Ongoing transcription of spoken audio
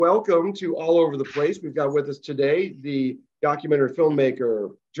Welcome to All Over the Place. We've got with us today the documentary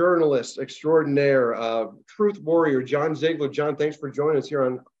filmmaker, journalist extraordinaire, truth warrior, John Ziegler. John, thanks for joining us here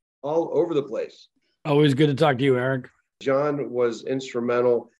on All Over the Place. Always good to talk to you, Eric. John was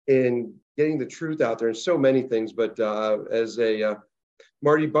instrumental in getting the truth out there in so many things, but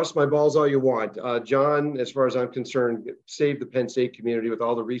Marty, bust my balls all you want. John, as far as I'm concerned, saved the Penn State community with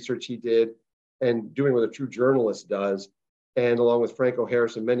all the research he did and doing what a true journalist does. And along with Franco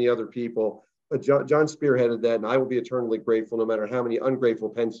Harris and many other people, John spearheaded that, and I will be eternally grateful no matter how many ungrateful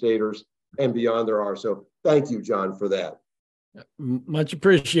Penn Staters and beyond there are. So thank you, John, for that. Much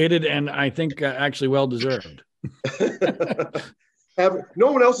appreciated, and I think actually well-deserved. No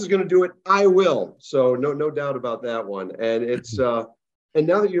one else is going to do it. I will. So no doubt about that one. And it's and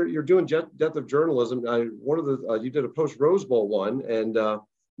now that you're doing Death of Journalism, you did a post Rose Bowl one, and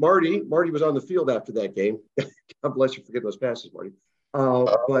Marty was on the field after that game. God bless you for getting those passes, Marty.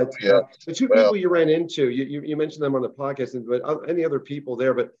 The two people you ran into, you mentioned them on the podcast, but any other people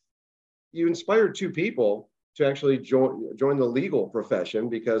there, but you inspired two people to actually join the legal profession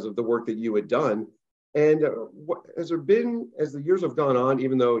because of the work that you had done. And has there been, as the years have gone on,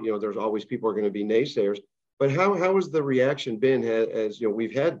 even though there's always people are going to be naysayers, but how has the reaction been as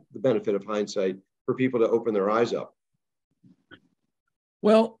we've had the benefit of hindsight for people to open their eyes up?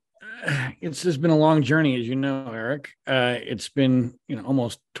 Well, it's just been a long journey, as you know, Eric. It's been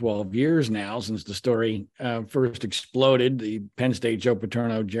almost 12 years now since the story first exploded, the Penn State Joe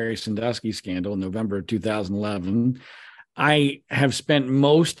Paterno, Jerry Sandusky scandal in November of 2011. I have spent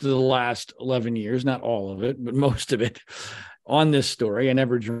most of the last 11 years, not all of it, but most of it, on this story. I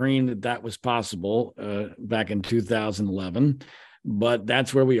never dreamed that was possible back in 2011. But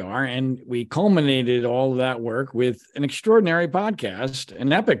that's where we are. And we culminated all of that work with an extraordinary podcast,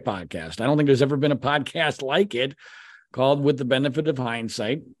 an epic podcast. I don't think there's ever been a podcast like it, called With the Benefit of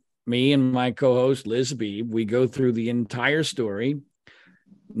Hindsight. Me and my co-host, Liz Beebe, we go through the entire story,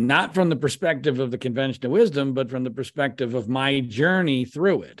 not from the perspective of the conventional wisdom, but from the perspective of my journey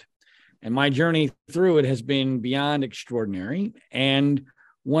through it. And my journey through it has been beyond extraordinary. And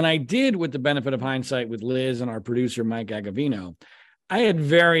when I did With the Benefit of Hindsight with Liz and our producer, Mike Agavino, I had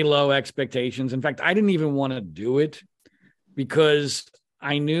very low expectations. In fact, I didn't even want to do it because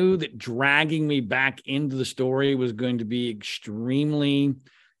I knew that dragging me back into the story was going to be extremely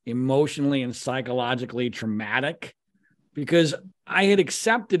emotionally and psychologically traumatic, because I had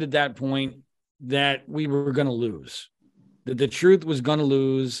accepted at that point that we were going to lose, that the truth was going to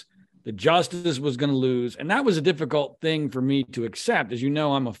lose, the justice was going to lose. And that was a difficult thing for me to accept. As you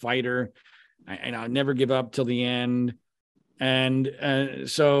know, I'm a fighter. I never give up till the end. And I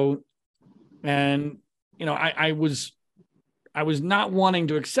was not wanting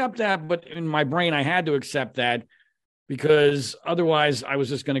to accept that, but in my brain, I had to accept that because otherwise I was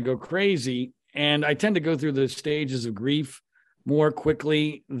just going to go crazy. And I tend to go through the stages of grief more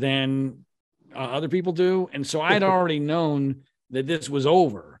quickly than other people do. And so I'd already known that this was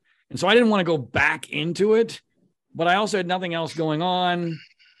over. And so I didn't want to go back into it, but I also had nothing else going on.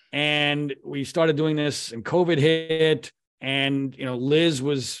 And we started doing this and COVID hit. And, Liz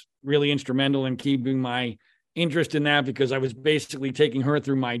was really instrumental in keeping my interest in that because I was basically taking her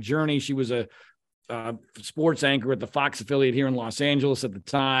through my journey. She was a sports anchor at the Fox affiliate here in Los Angeles at the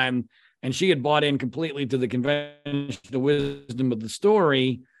time. And she had bought in completely to the conventional wisdom of the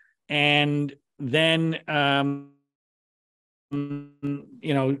story. And then,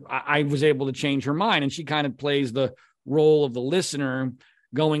 I was able to change her mind, and she kind of plays the role of the listener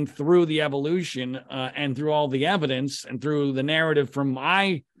going through the evolution and through all the evidence and through the narrative from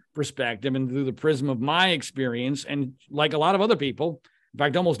my perspective and through the prism of my experience. And like a lot of other people, in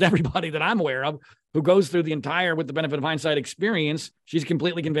fact, almost everybody that I'm aware of who goes through the entire With the Benefit of Hindsight experience, she's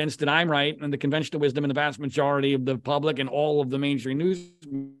completely convinced that I'm right, and the conventional wisdom and the vast majority of the public and all of the mainstream news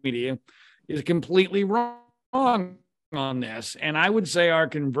media is completely wrong on this. And I would say our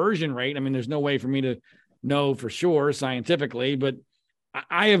conversion rate, there's no way for me to know for sure scientifically, but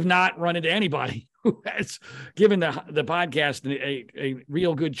I have not run into anybody who has given the podcast a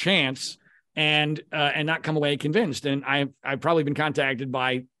real good chance and not come away convinced. And I've probably been contacted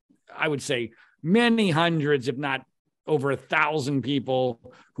by, I would say, many hundreds, if not over 1,000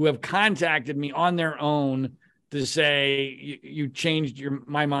 people who have contacted me on their own to say, you changed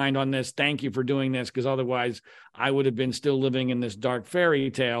my mind on this. Thank you for doing this, because otherwise I would have been still living in this dark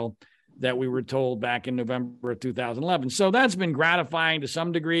fairy tale that we were told back in November of 2011. So that's been gratifying to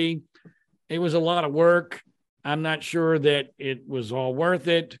some degree. It was a lot of work. I'm not sure that it was all worth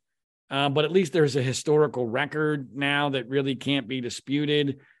it, but at least there's a historical record now that really can't be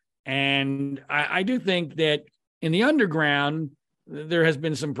disputed. And I do think that in the underground, there has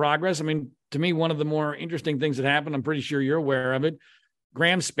been some progress. I mean, to me, one of the more interesting things that happened, I'm pretty sure you're aware of it.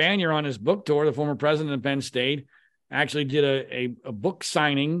 Graham Spanier on his book tour, the former president of Penn State, actually did a book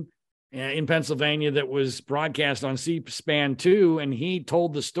signing in Pennsylvania that was broadcast on C-SPAN 2, and he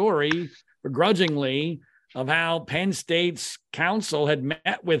told the story begrudgingly of how Penn State's counsel had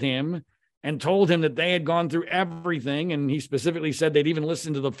met with him and told him that they had gone through everything. And he specifically said they'd even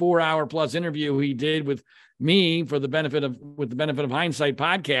listened to the 4-hour plus interview he did with me with the benefit of hindsight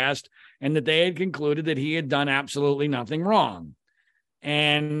podcast, and that they had concluded that he had done absolutely nothing wrong.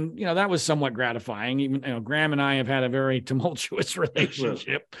 And, that was somewhat gratifying. Even, Graham and I have had a very tumultuous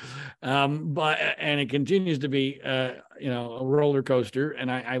relationship, and it continues to be, a roller coaster.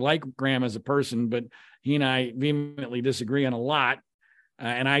 And I like Graham as a person, but he and I vehemently disagree on a lot.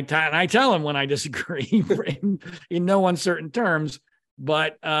 And I tell him when I disagree in no uncertain terms,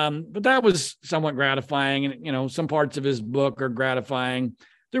 but that was somewhat gratifying. And, some parts of his book are gratifying.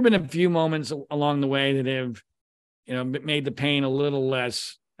 There've been a few moments along the way that have, made the pain a little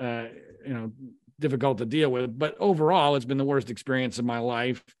less, difficult to deal with. But overall, it's been the worst experience of my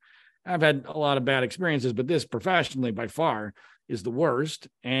life. I've had a lot of bad experiences, but this professionally by far is the worst.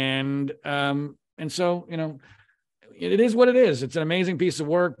 And so, it is what it is. It's an amazing piece of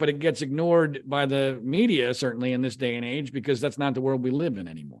work, but it gets ignored by the media, certainly in this day and age, because that's not the world we live in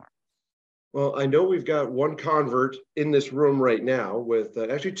anymore. Well, I know we've got one convert in this room right now with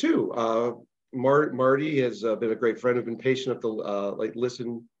actually two. Marty has been a great friend who's been patient enough to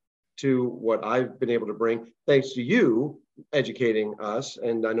listen to what I've been able to bring, thanks to you educating us.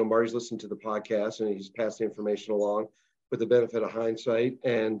 And I know Marty's listened to the podcast and he's passed the information along with the benefit of hindsight.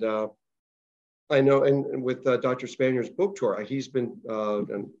 And I know, and with Dr. Spanier's book tour, he's been,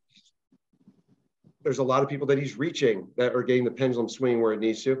 and there's a lot of people that he's reaching that are getting the pendulum swinging where it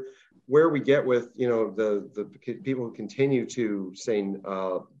needs to. Where we get with, the people who continue to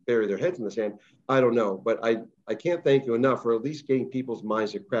bury their heads in the sand, I don't know. But I can't thank you enough for at least getting people's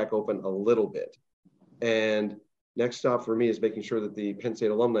minds to crack open a little bit. And next stop for me is making sure that the Penn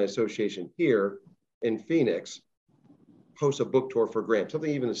State Alumni Association here in Phoenix hosts a book tour for Graham.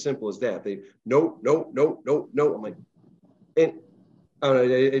 Something even as simple as that. No. I'm like, and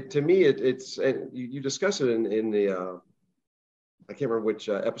to me, it's and you discuss it in the. I can't remember which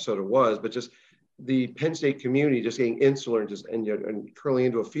episode it was, but just the Penn State community just getting insular and curling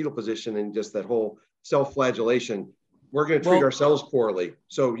into a fetal position and just that whole self-flagellation. We're going to treat ourselves poorly.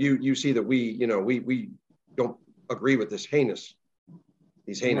 So you see that we don't agree with these heinous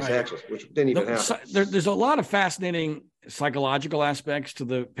actions, which didn't even happen. There's a lot of fascinating psychological aspects to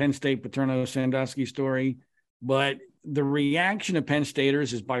the Penn State Paterno Sandusky story, but the reaction of Penn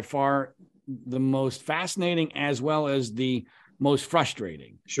Staters is by far the most fascinating as well as the most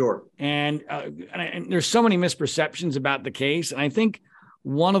frustrating. Sure. And there's so many misperceptions about the case. And I think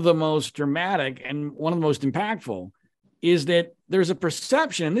one of the most dramatic and one of the most impactful is that there's a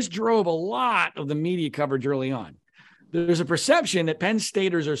perception, and this drove a lot of the media coverage early on. There's a perception that Penn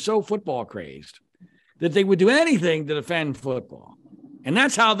Staters are so football crazed that they would do anything to defend football. And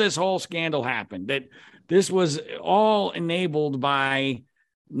that's how this whole scandal happened, that this was all enabled by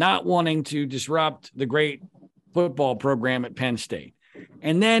not wanting to disrupt the great football program at Penn State.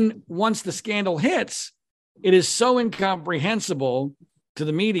 And then once the scandal hits, it is so incomprehensible to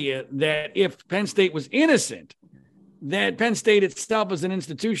the media that if Penn State was innocent, that Penn State itself as an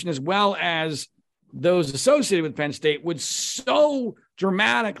institution, as well as those associated with Penn State, would so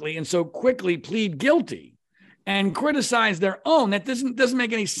dramatically and so quickly plead guilty and criticize their own. That doesn't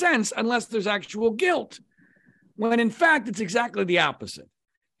make any sense unless there's actual guilt, when in fact it's exactly the opposite.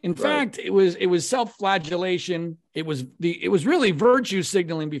 In fact, it was self-flagellation. It was really virtue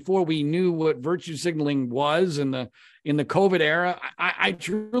signaling before we knew what virtue signaling was in the COVID era. I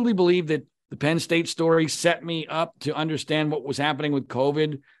truly believe that the Penn State story set me up to understand what was happening with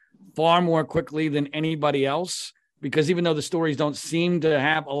COVID far more quickly than anybody else, because even though the stories don't seem to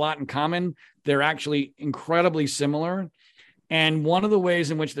have a lot in common, they're actually incredibly similar. And one of the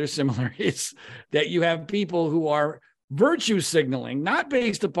ways in which they're similar is that you have people who are virtue signaling, not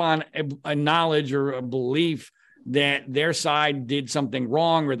based upon a knowledge or a belief that their side did something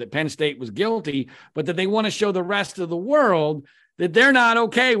wrong or that Penn State was guilty, but that they want to show the rest of the world that they're not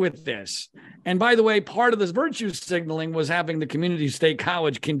okay with this. And by the way, part of this virtue signaling was having the community state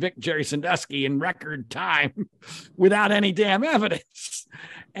college convict Jerry Sandusky in record time without any damn evidence.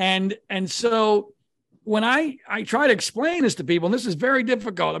 And so when I try to explain this to people, and this is very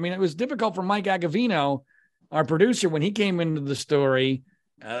difficult. I mean, it was difficult for Mike Agavino, our producer, when he came into the story,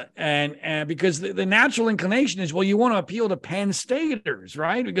 and because the natural inclination is, well, you want to appeal to Penn Staters,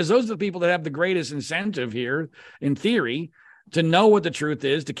 right? Because those are the people that have the greatest incentive here, in theory. to know what the truth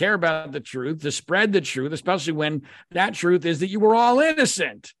is, to care about the truth, to spread the truth, especially when that truth is that you were all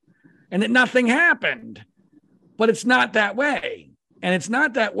innocent and that nothing happened. But it's not that way. And it's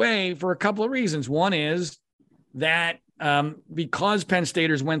not that way for a couple of reasons. One is that because Penn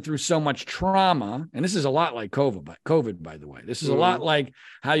Staters went through so much trauma, and this is a lot like COVID, by the way. This is a lot like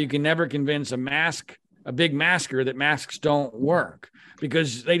how you can never convince a big masker that masks don't work,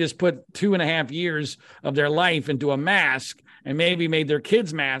 because they just put 2.5 years of their life into a mask and maybe made their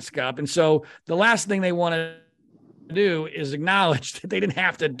kids mask up. And so the last thing they want to do is acknowledge that they didn't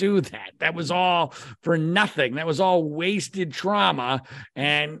have to do that. That was all for nothing. That was all wasted trauma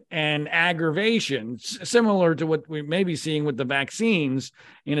and aggravation, similar to what we may be seeing with the vaccines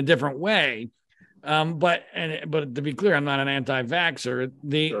in a different way. But to be clear, I'm not an anti-vaxxer.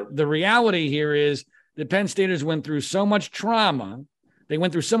 The reality here is that Penn Staters went through so much trauma. They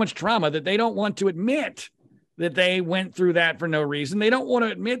went through so much trauma that they don't want to admit that they went through that for no reason. They don't want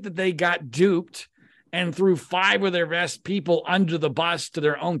to admit that they got duped and threw 5 of their best people under the bus to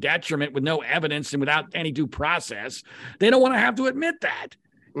their own detriment with no evidence and without any due process. They don't want to have to admit that.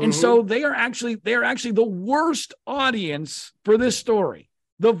 And so they are actually the worst audience for this story.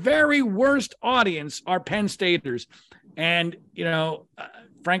 The very worst audience are Penn Staters. And,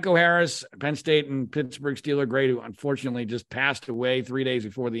 Franco Harris, Penn State and Pittsburgh Steeler great, who unfortunately just passed away 3 days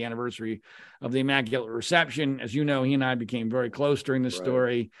before the anniversary of the Immaculate Reception. As you know, he and I became very close during this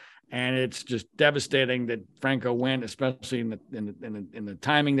story. And it's just devastating that Franco went, especially in the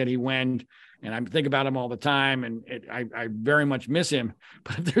timing that he went. And I think about him all the time, and I very much miss him.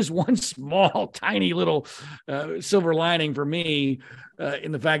 But if there's one small, tiny little silver lining for me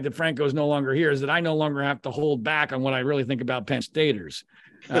in the fact that Franco is no longer here, is that I no longer have to hold back on what I really think about Penn Staters.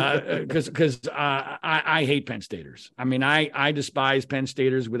 Because I hate Penn Staters. I mean, I despise Penn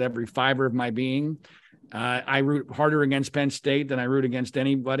Staters with every fiber of my being. I root harder against Penn State than I root against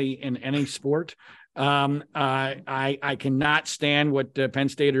anybody in any sport. I cannot stand what Penn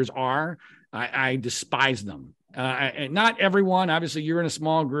Staters are. I despise them. And not everyone. Obviously, you're in a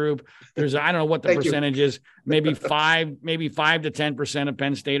small group. I don't know what the percentage is. Maybe 5 to 10% of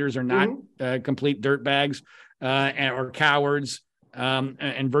Penn Staters are not complete dirtbags or cowards.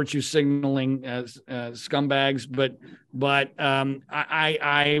 And virtue signaling scumbags, but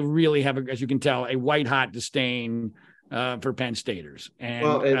I really have, as you can tell, a white hot disdain for Penn Staters.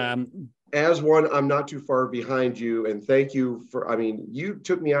 And as one, I'm not too far behind you, and thank you for. I mean, you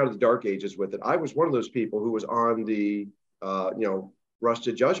took me out of the dark ages with it. I was one of those people who was on the rush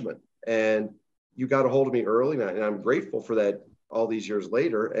to judgment, and you got a hold of me early, and I'm grateful for that all these years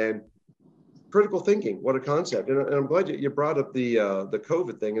later. And critical thinking, what a concept. And I'm glad you brought up the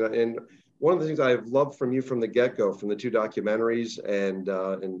COVID thing. And one of the things I've loved from you from the get-go, from the 2 documentaries and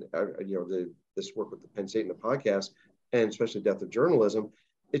this work with the Penn State and the podcast, and especially Death of Journalism,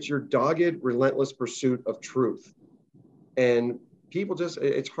 it's your dogged, relentless pursuit of truth. And people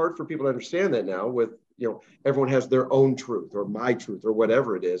it's hard for people to understand that now with, everyone has their own truth or my truth or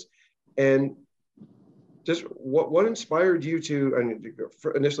whatever it is. And just what inspired you to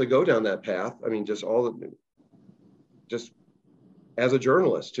initially go down that path? I mean, just as a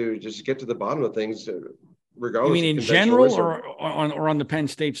journalist to just get to the bottom of things, regardless. You mean in general or on the Penn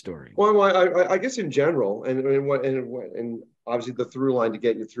State story? Well, I guess in general, and obviously the through line to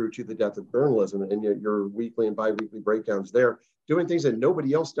get you through to the death of journalism and your weekly and biweekly breakdowns there, doing things that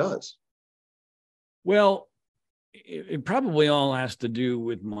nobody else does. Well, it probably all has to do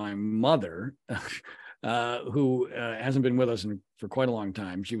with my mother. Who hasn't been with us for quite a long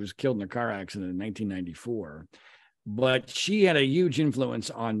time. She was killed in a car accident in 1994, but she had a huge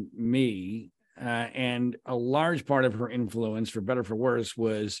influence on me. And a large part of her influence, for better or for worse,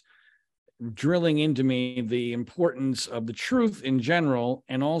 was drilling into me the importance of the truth in general,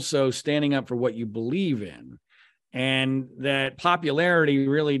 and also standing up for what you believe in. And that popularity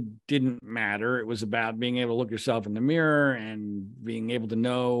really didn't matter. It was about being able to look yourself in the mirror and being able to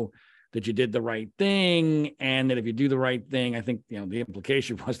know that you did the right thing, and that if you do the right thing, I think, the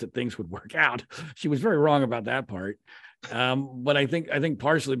implication was that things would work out. She was very wrong about that part. But I think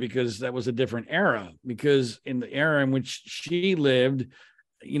partially because that was a different era, because in the era in which she lived,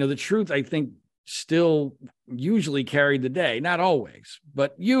 the truth, I think, still usually carried the day, not always,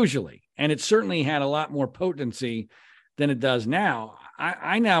 but usually. And it certainly had a lot more potency than it does now.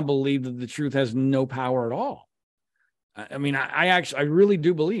 I now believe that the truth has no power at all. I mean, I really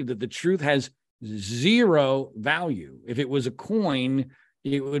do believe that the truth has zero value. If it was a coin,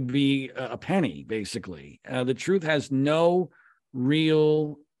 it would be a penny, basically. The truth has no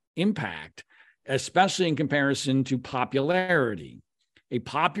real impact, especially in comparison to popularity. A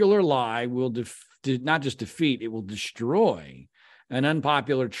popular lie will not just defeat, it will destroy an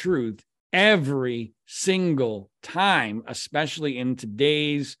unpopular truth every single time, especially in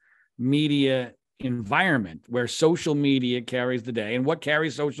today's media environment where social media carries the day. And what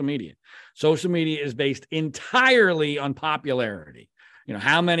carries social media? Social media is based entirely on popularity.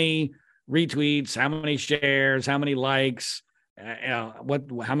 How many retweets, how many shares, how many likes, how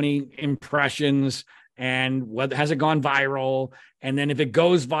many impressions, and what has it gone viral? And then if it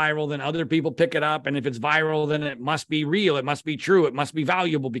goes viral, then other people pick it up. And if it's viral, then it must be real. It must be true. It must be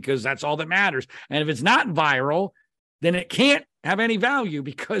valuable because that's all that matters. And if it's not viral, then it can't have any value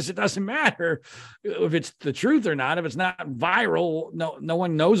because it doesn't matter if it's the truth or not. If it's not viral, no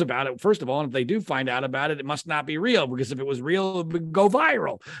one knows about it, first of all. And if they do find out about it, it must not be real, because if it was real, it would go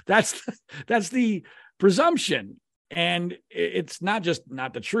viral. That's the presumption. And it's not just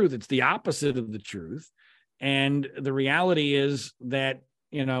not the truth, it's the opposite of the truth. And the reality is that,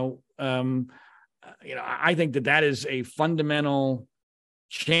 I think that is a fundamental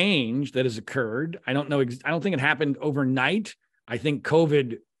change that has occurred. I don't think it happened overnight. I think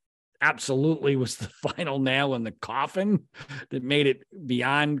COVID absolutely was the final nail in the coffin that made it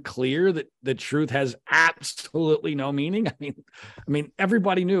beyond clear that the truth has absolutely no meaning. I mean,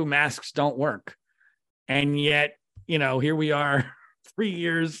 everybody knew masks don't work. And yet, here we are 3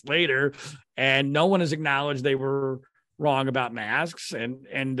 years later, and no one has acknowledged they were wrong about masks.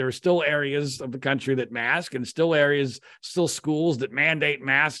 And there are still areas of the country that mask, and still schools that mandate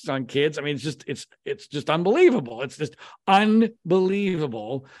masks on kids. I mean, it's just unbelievable. It's just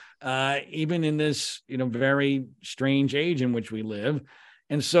unbelievable, even in this, very strange age in which we live.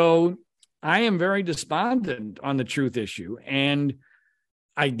 And so I am very despondent on the truth issue. And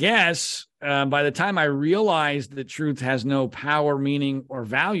I guess by the time I realized that truth has no power, meaning, or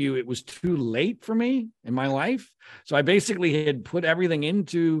value, it was too late for me in my life. So I basically had put everything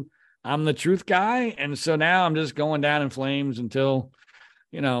into, I'm the truth guy. And so now I'm just going down in flames until,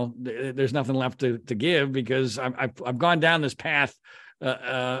 there's nothing left to give, because I've gone down this path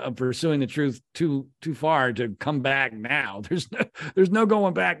of pursuing the truth too far to come back now. There's no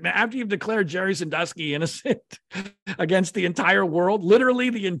going back now. After you've declared Jerry Sandusky innocent against the entire world,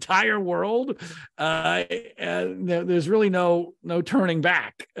 literally the entire world, there's really no turning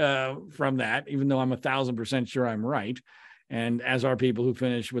back from that, even though I'm 1,000% sure I'm right. And as are people who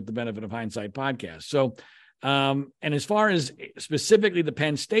finish with the Benefit of Hindsight podcast. So, and as far as specifically the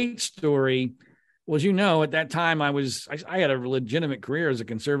Penn State story, well, at that time I had a legitimate career as a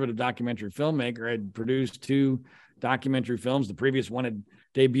conservative documentary filmmaker. I had produced 2 documentary films. The previous one had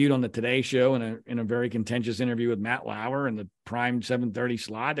debuted on the Today Show in a very contentious interview with Matt Lauer in the prime 7:30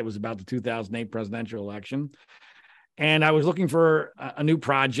 slot. That was about the 2008 presidential election. And I was looking for a new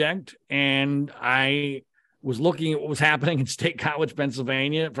project, and I was looking at what was happening in State College,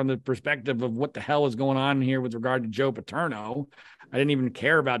 Pennsylvania, from the perspective of what the hell is going on here with regard to Joe Paterno. I didn't even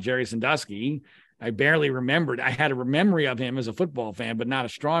care about Jerry Sandusky. I barely remembered. I had a memory of him as a football fan, but not a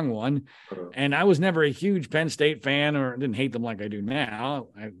strong one. And I was never a huge Penn State fan, or didn't hate them like I do now.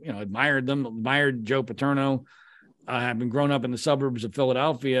 I, admired them, admired Joe Paterno. I've been grown up in the suburbs of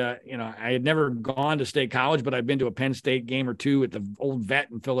Philadelphia. I had never gone to State College, but I'd been to a Penn State game or two at the old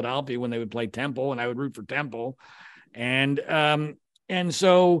vet in Philadelphia when they would play Temple, and I would root for Temple. And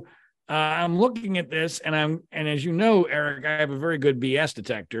so I'm looking at this, and as you know, Eric, I have a very good BS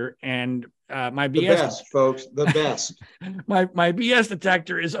detector, and my BS, the best, folks, the best. my BS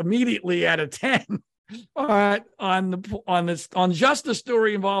detector is immediately at a 10 on just the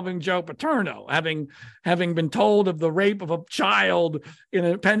story involving Joe Paterno, having been told of the rape of a child in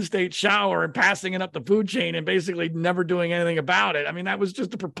a Penn State shower and passing it up the food chain and basically never doing anything about it. I mean, that was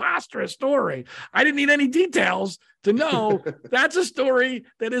just a preposterous story. I didn't need any details to know that's a story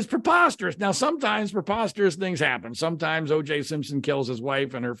that is preposterous. Now, sometimes preposterous things happen. Sometimes O.J. Simpson kills his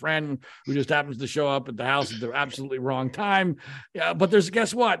wife and her friend, who just happens to show up at the house at the absolutely wrong time. Yeah, but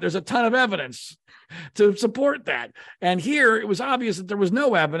guess what? There's a ton of evidence to support that. And here it was obvious that there was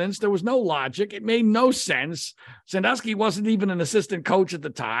no evidence. There was no logic. It made no sense. Sandusky wasn't even an assistant coach at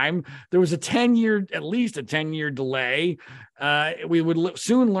the time. There was at least a 10-year delay. We would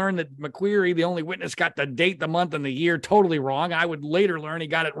soon learn that McQueary, the only witness, got the date, the month, and the year totally wrong. I would later learn he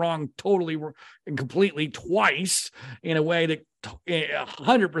got it wrong totally and completely twice in a way that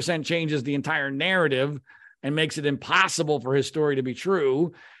 100% changes the entire narrative and makes it impossible for his story to be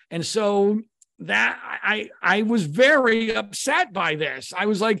true. And so that I was very upset by this. I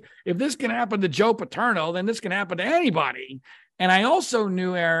was like, if this can happen to Joe Paterno, then this can happen to anybody. And I also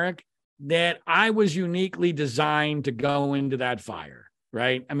knew, Eric, that I was uniquely designed to go into that fire,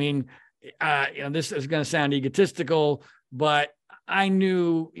 right? I mean, this is going to sound egotistical, but I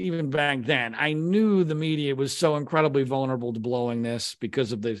knew even back then, I knew the media was so incredibly vulnerable to blowing this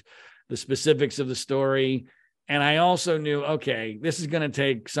because of the specifics of the story. And I also knew, okay, this is going to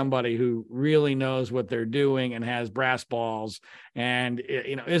take somebody who really knows what they're doing and has brass balls and,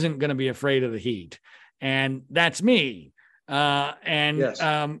 you know, isn't going to be afraid of the heat. And that's me.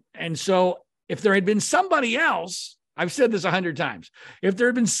 And so if there had been somebody else, I've said this 100 times, if there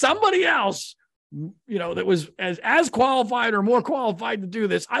had been somebody else, you know, that was as qualified or more qualified to do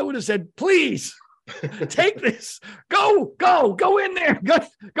this, I would have said, please take this, go in there,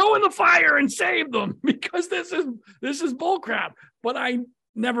 go in the fire and save them, because this is bullcrap. But I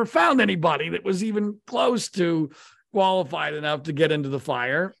never found anybody that was even close to qualified enough to get into the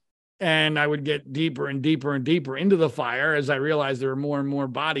fire. And I would get deeper and deeper and deeper into the fire as I realized there were more and more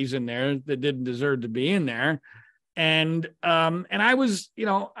bodies in there that didn't deserve to be in there. And I was, you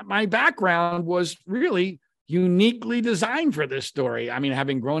know, my background was really uniquely designed for this story. I mean,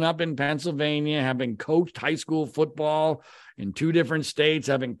 having grown up in Pennsylvania, having coached high school football in 2 different states,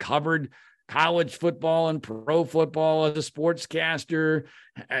 having covered college football and pro football as a sportscaster,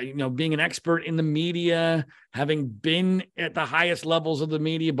 you know, being an expert in the media, having been at the highest levels of the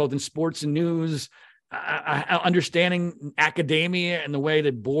media, both in sports and news, understanding academia and the way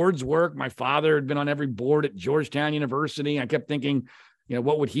that boards work. My father had been on every board at Georgetown University. I kept thinking, you know,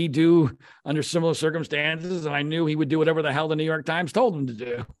 what would he do under similar circumstances? And I knew he would do whatever the hell the New York Times told him to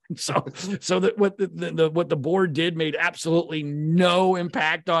do. So that what the board did made absolutely no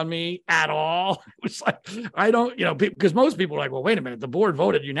impact on me at all. It was like, I don't, you know, because most people are like, well, wait a minute, the board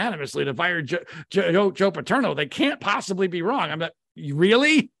voted unanimously to fire Joe Paterno. They can't possibly be wrong. I'm like,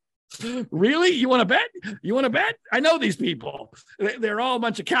 really? Really? You want to bet? I know these people. They're all a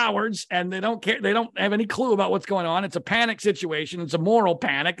bunch of cowards and they don't care. They don't have any clue about what's going on. It's a panic situation. It's a moral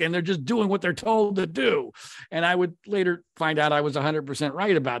panic and they're just doing what they're told to do. And I would later find out I was 100%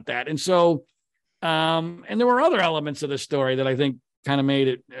 right about that. And so, and there were other elements of the story that I think kind of made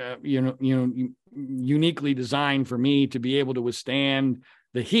it, uniquely designed for me to be able to withstand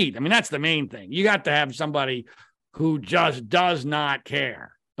the heat. I mean, that's the main thing. You got to have somebody who just does not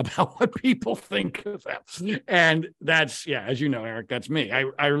care about what people think of them. And that's, yeah, as you know, Eric, that's me.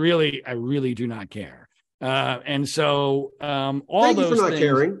 I really do not care. And so all Thank those you for not things,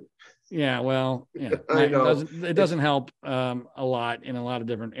 caring. Yeah, well, yeah, I know. it doesn't help a lot in a lot of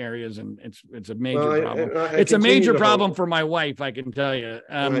different areas, and it's a major problem. I It's a major problem hope. for my wife, I can tell you.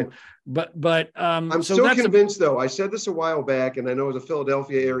 Right. But I'm so still convinced, though. I said this a while back, and I know as a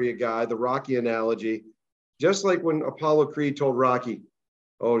Philadelphia area guy, the Rocky analogy, just like when Apollo Creed told Rocky,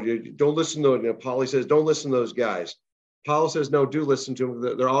 "Oh, you don't listen to it." And Paulie says, "Don't listen to those guys." Apollo says, "No, do listen to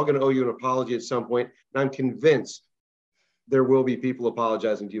them. They're all going to owe you an apology at some point." And I'm convinced there will be people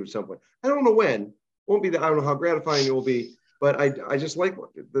apologizing to you at some point. I don't know when. Won't be that. I don't know how gratifying it will be. But I just like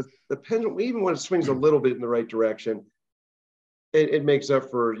the pendulum, even when it swings a little bit in the right direction, it makes up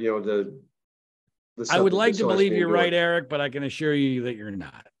for, the I would like to believe you're right, Eric, but I can assure you that you're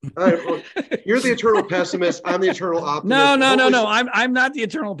not. Well, you're the eternal pessimist. I'm the eternal optimist. No. I'm not the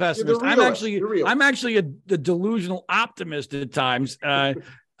eternal pessimist. I'm actually the delusional optimist at times.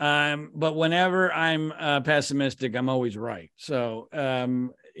 But whenever I'm pessimistic, I'm always right. So,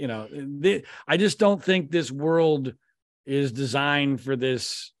 I just don't think this world is designed for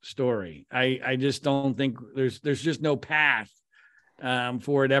this story. I just don't think there's just no path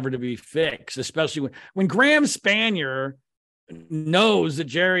for it ever to be fixed, especially when Graham Spanier knows that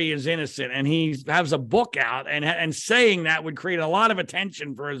Jerry is innocent and he has a book out and saying that would create a lot of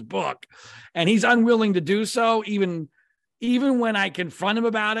attention for his book. And he's unwilling to do so, even when I confront him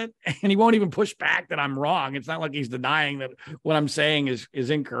about it, and he won't even push back that I'm wrong. It's not like he's denying that what I'm saying is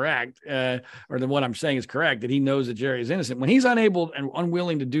incorrect, or that what I'm saying is correct, that he knows that Jerry is innocent. When he's unable and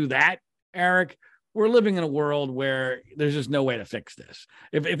unwilling to do that, Eric, we're living in a world where there's just no way to fix this.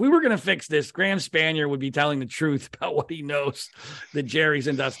 If we were going to fix this, Graham Spanier would be telling the truth about what he knows, that Jerry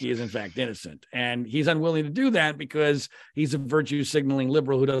Sandusky is in fact innocent. And he's unwilling to do that because he's a virtue signaling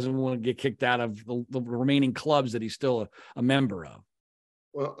liberal who doesn't want to get kicked out of the remaining clubs that he's still a member of.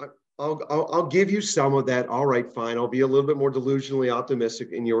 Well, I'll give you some of that. All right, fine. I'll be a little bit more delusionally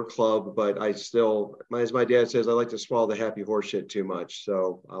optimistic in your club, but I still, as my dad says, I like to swallow the happy horse shit too much.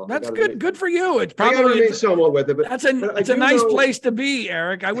 So that's good. Good for you. It's probably I remain somewhat with it, but it's a nice place to be,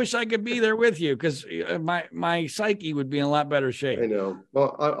 Eric. I wish I could be there with you because my psyche would be in a lot better shape. I know.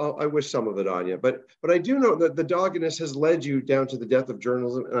 Well, I wish some of it on you, but I do know that the doggedness has led you down to the death of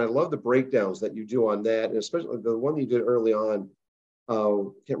journalism, and I love the breakdowns that you do on that, and especially the one you did early on.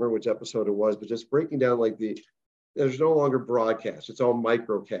 Can't remember which episode it was, but just breaking down there's no longer broadcast; it's all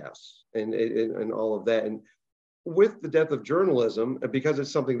microcasts and all of that. And with the death of journalism, because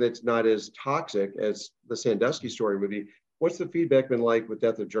it's something that's not as toxic as the Sandusky story movie, what's the feedback been like with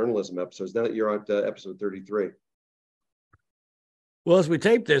death of journalism episodes now that you're on episode 33? Well, as we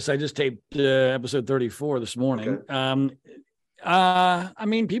taped this, I just taped episode 34 this morning. Okay. I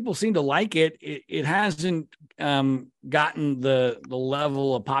mean, people seem to like it. It hasn't gotten the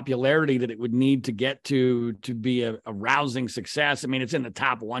level of popularity that it would need to get to be a rousing success. I mean, it's in the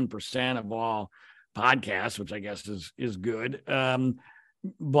top 1% of all podcasts, which I guess is good.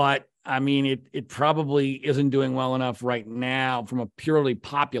 But I mean, it probably isn't doing well enough right now from a purely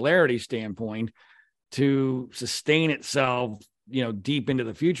popularity standpoint to sustain itself, deep into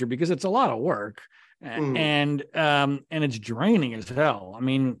the future, because it's a lot of work. And it's draining as hell. I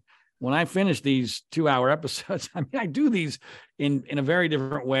mean, when I finish these 2-hour episodes, I mean, I do these in a very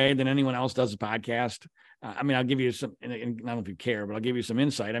different way than anyone else does a podcast. I mean, I'll give you some, and I don't know if you care, but I'll give you some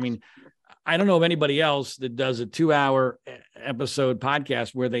insight. I mean, I don't know of anybody else that does a 2-hour episode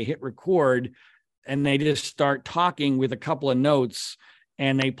podcast where they hit record and they just start talking with a couple of notes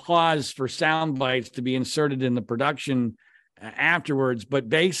and they pause for sound bites to be inserted in the production afterwards. But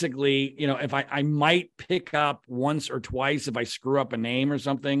basically, if I might pick up once or twice if I screw up a name or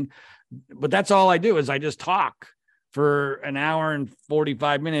something, but that's all I do is I just talk for an hour and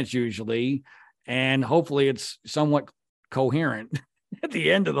 45 minutes usually. And hopefully it's somewhat coherent at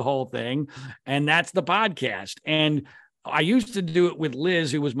the end of the whole thing. And that's the podcast. And I used to do it with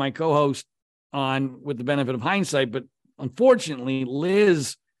Liz, who was my co-host on With the Benefit of Hindsight. But unfortunately,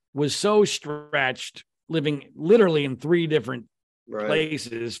 Liz was so stretched, living literally in 3 different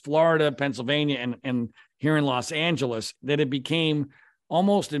places, Florida, Pennsylvania, and here in Los Angeles, that it became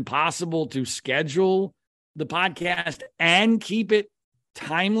almost impossible to schedule the podcast and keep it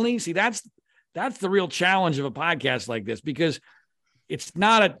timely. See, that's the real challenge of a podcast like this, because it's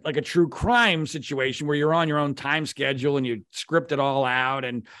not like a true crime situation where you're on your own time schedule and you script it all out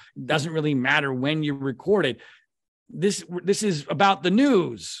and it doesn't really matter when you record it. This is about the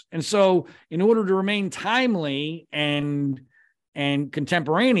news. And so in order to remain timely and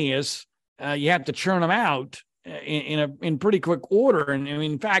contemporaneous, you have to churn them out in pretty quick order. And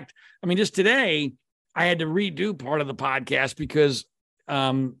in fact, just today I had to redo part of the podcast because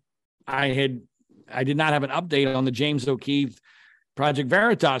I did not have an update on the James O'Keefe Project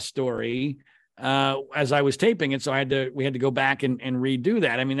Veritas story as I was taping it. So we had to go back and redo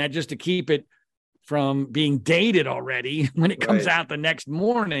that. That just to keep it from being dated already when it comes out the next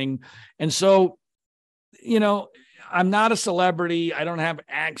morning. And so, I'm not a celebrity. I don't have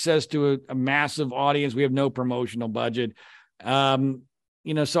access to a massive audience. We have no promotional budget. So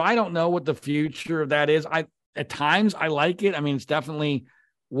I don't know what the future of that is. At times I like it. It's definitely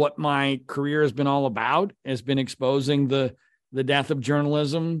what my career has been all about, has been exposing the death of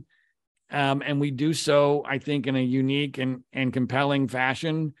journalism. And we do so, I think, in a unique and compelling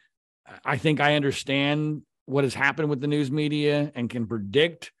fashion. I think I understand what has happened with the news media and can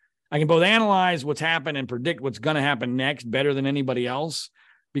predict. I can both analyze what's happened and predict what's going to happen next better than anybody else,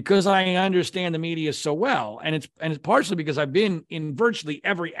 because I understand the media so well. And it's partially because I've been in virtually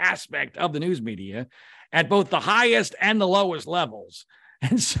every aspect of the news media at both the highest and the lowest levels.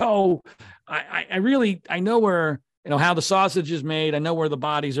 And so I know where, how the sausage is made. I know where the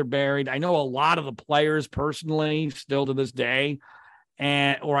bodies are buried. I know a lot of the players personally still to this day.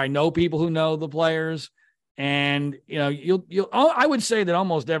 Or I know people who know the players, and I would say that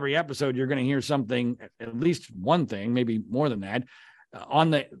almost every episode you're going to hear something, at least one thing, maybe more than that,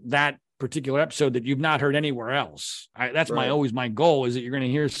 on that particular episode that you've not heard anywhere else. That's always my goal, is that you're going to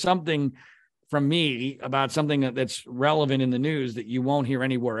hear something from me about something that's relevant in the news that you won't hear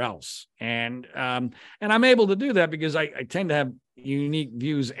anywhere else. And I'm able to do that because I tend to have unique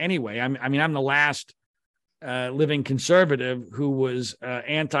views anyway. I'm the last living conservative who was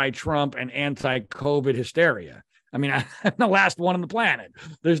anti-Trump and anti-COVID hysteria. I'm the last one on the planet.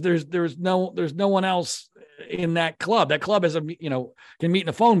 There's no one else in that club. That club can meet in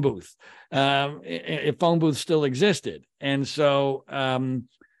a phone booth if phone booths still existed. And so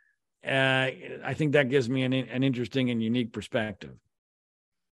I think that gives me an interesting and unique perspective.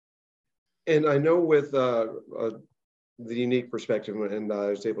 And I know with the unique perspective, and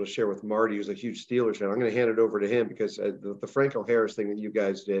I was able to share with Marty, who's a huge Steelers fan. I'm going to hand it over to him because the Franco Harris thing that you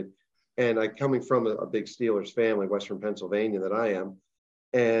guys did, and coming from a big Steelers family, Western Pennsylvania, that I am,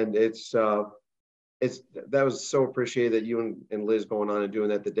 and that was so appreciated that you and Liz going on and doing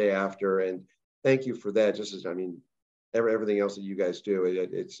that the day after, and thank you for that. Just as everything else that you guys do,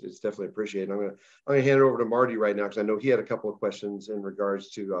 it's definitely appreciated. I'm going to hand it over to Marty right now because I know he had a couple of questions in regards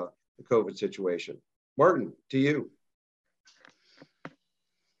to the COVID situation. Martin, to you.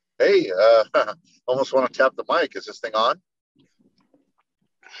 Hey, almost want to tap the mic. Is this thing on?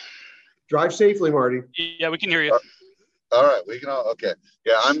 Drive safely, Marty. Yeah, we can hear you. All right, we can all. Okay,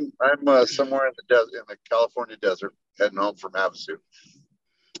 yeah, I'm somewhere in the desert, in the California desert, heading home from Havasu.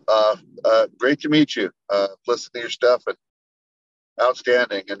 Great to meet you. Listen to your stuff and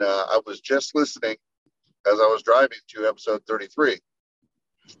outstanding. And I was just listening as I was driving to episode 33,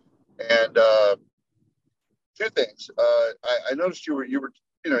 and two things. I noticed you were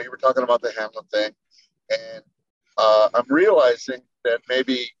talking about the Hamlin thing, and I'm realizing that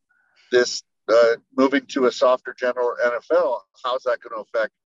maybe this moving to a softer general NFL, how's that going to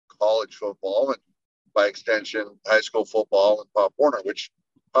affect college football and by extension high school football and Pop Warner, which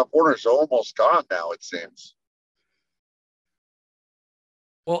Pop Warner is almost gone now, it seems.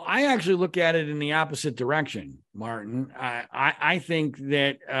 Well, I actually look at it in the opposite direction, Martin. I think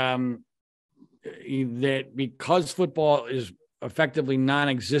that that because football is effectively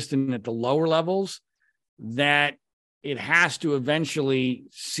non-existent at the lower levels, that it has to eventually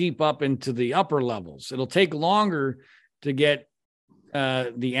seep up into the upper levels. It'll take longer to get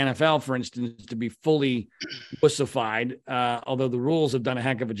the NFL, for instance, to be fully wussified, although the rules have done a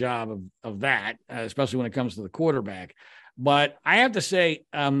heck of a job of that, especially when it comes to the quarterback. But I have to say,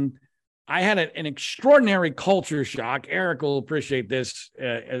 I had an extraordinary culture shock. Eric will appreciate this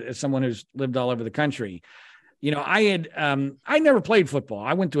as someone who's lived all over the country. I never played football.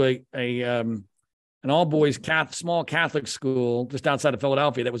 I went to an all-boys small Catholic school just outside of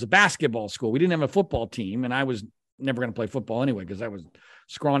Philadelphia that was a basketball school. We didn't have a football team, and I was never going to play football anyway because I was a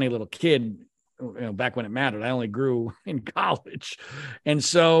scrawny little kid, back when it mattered. I only grew in college. And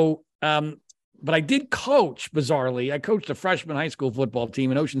so, but I did coach, bizarrely. I coached a freshman high school football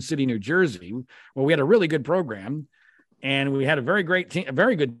team in Ocean City, New Jersey, where we had a really good program, and we had a very good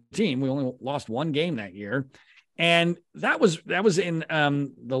team. We only lost one game that year. And that was in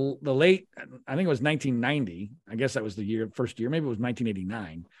the late, I think it was 1990. I guess that was the first year. Maybe it was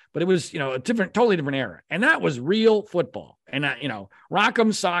 1989. But it was, a totally different era. And that was real football. And, rock'em,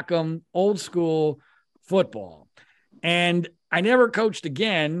 sock'em, old school football. And I never coached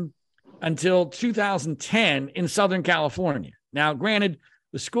again until 2010 in Southern California. Now, granted,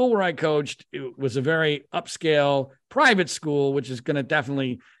 the school where I coached, it was a very upscale private school, which is going to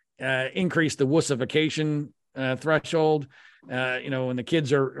definitely increase the wussification threshold. When the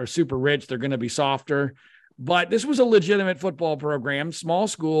kids are super rich, they're going to be softer. But this was a legitimate football program, small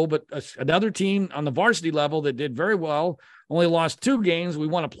school, but another team on the varsity level that did very well, only lost 2 games. We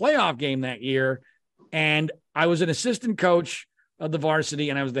won a playoff game that year. And I was an assistant coach of the varsity,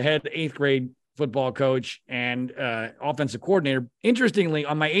 and I was the head 8th grade football coach and offensive coordinator. Interestingly,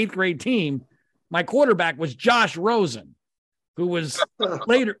 on my 8th grade team, my quarterback was Josh Rosen, who was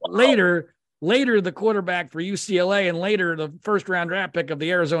later the quarterback for UCLA and later the first-round draft pick of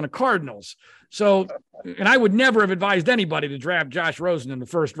the Arizona Cardinals. So, and I would never have advised anybody to draft Josh Rosen in the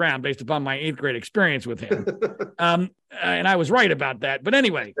first round based upon my 8th grade experience with him. And I was right about that. But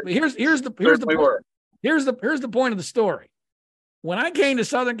anyway, here's the point of the story. When I came to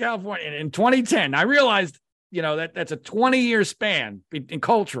Southern California in 2010, I realized, that's a 20-year span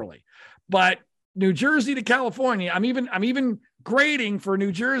culturally. But New Jersey to California, I'm even grading for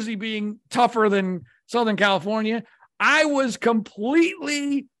New Jersey being tougher than Southern California. I was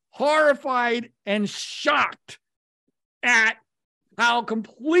completely horrified and shocked at how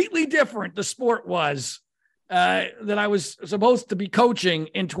completely different the sport was that I was supposed to be coaching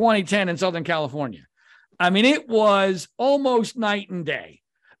in 2010 in Southern California. I mean, it was almost night and day.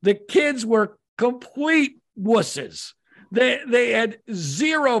 The kids were complete wusses. They had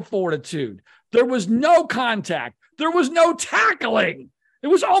zero fortitude. There was no contact. There was no tackling. It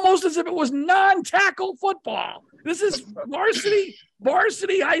was almost as if it was non-tackle football. This is varsity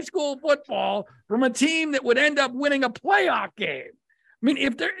high school football from a team that would end up winning a playoff game. I mean,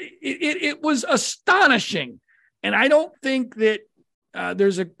 it was astonishing. And I don't think that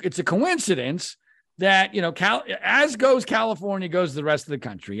it's a coincidence that, as goes California, goes the rest of the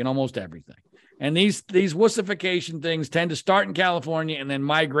country in almost everything. And these wussification things tend to start in California and then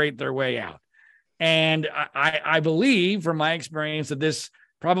migrate their way out. And I believe from my experience that this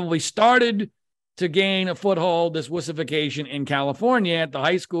probably started to gain a foothold, this wussification in California at the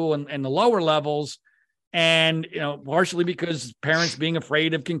high school and the lower levels. And, partially because parents being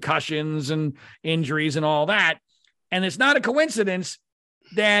afraid of concussions and injuries and all that. And it's not a coincidence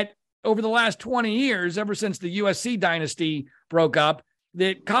that over the last 20 years, ever since the USC dynasty broke up,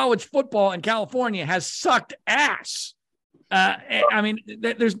 that college football in California has sucked ass. That's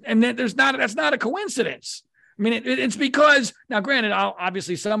not a coincidence. I I mean, it's because now, granted,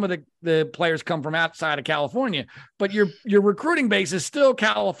 obviously some of the players come from outside of California, but your recruiting base is still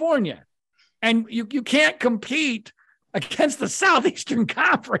California, and you can't compete against the Southeastern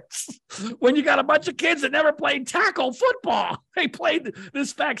Conference when you got a bunch of kids that never played tackle football. They played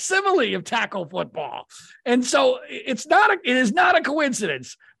this facsimile of tackle football, and so it is not a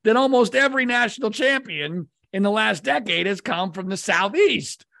coincidence that almost every national champion in the last decade has come from the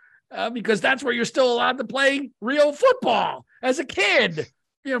Southeast. Because that's where you're still allowed to play real football as a kid,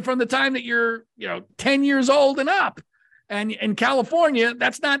 from the time that you're, 10 years old and up. And in California,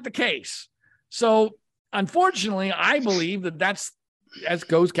 that's not the case. So unfortunately, I believe that's as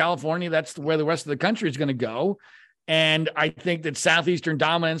goes California. That's where the rest of the country is going to go. And I think that Southeastern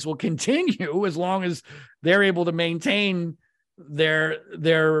dominance will continue as long as they're able to maintain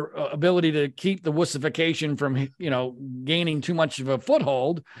their ability to keep the wussification from, gaining too much of a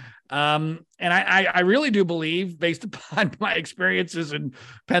foothold. And I really do believe, based upon my experiences in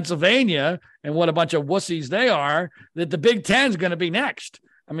Pennsylvania and what a bunch of wussies they are, that the Big Ten is going to be next.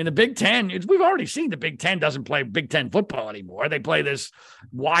 I mean, the Big Ten, we've already seen the Big Ten doesn't play Big Ten football anymore. They play this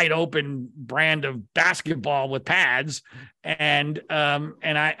wide open brand of basketball with pads. And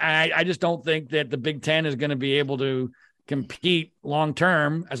I just don't think that the Big Ten is going to be able to compete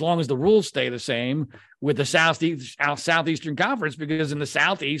long-term, as long as the rules stay the same, with the Southeastern Conference, because in the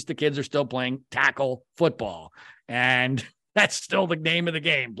Southeast, the kids are still playing tackle football. And that's still the name of the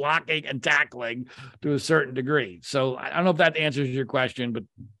game, blocking and tackling to a certain degree. So I don't know if that answers your question,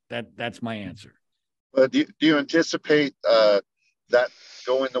 but that's my answer. Do you anticipate that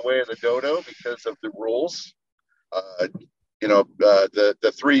going the way of the dodo because of the rules?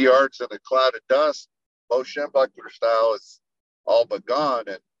 The 3 yards in a cloud of dust, Mo Schembechler style, is all but gone.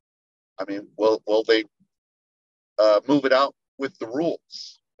 And I mean, will they move it out with the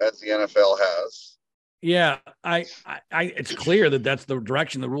rules as the NFL has? Yeah, it's clear that that's the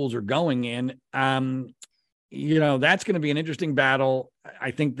direction the rules are going in. That's going to be an interesting battle.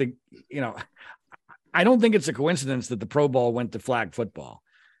 I think I don't think it's a coincidence that the Pro Bowl went to flag football.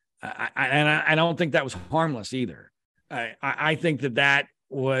 I don't think that was harmless either. I think that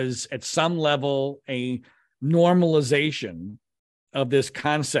was at some level a normalization of this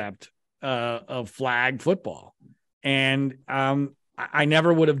concept of flag football. And I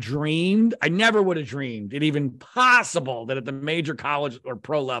never would have dreamed it even possible that at the major college or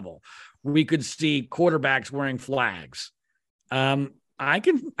pro level, we could see quarterbacks wearing flags. I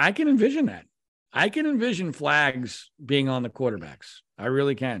can envision that. I can envision flags being on the quarterbacks. I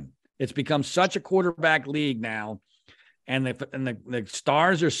really can. It's become such a quarterback league now. And the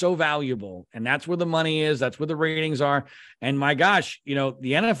stars are so valuable, and that's where the money is. That's where the ratings are. And my gosh, the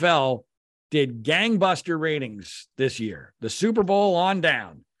NFL did gangbuster ratings this year, the Super Bowl on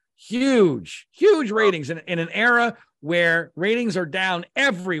down, huge ratings in an era where ratings are down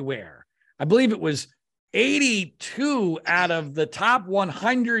everywhere. I believe it was 82 out of the top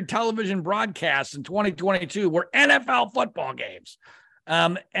 100 television broadcasts in 2022 were NFL football games.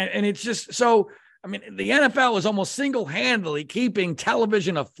 And it's just so, I mean, the NFL is almost single-handedly keeping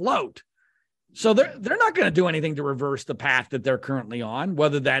television afloat. So they're not going to do anything to reverse the path that they're currently on,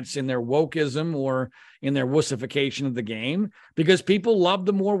 whether that's in their wokeism or in their wussification of the game, because people love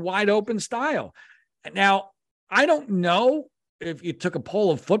the more wide open style. Now, I don't know if you took a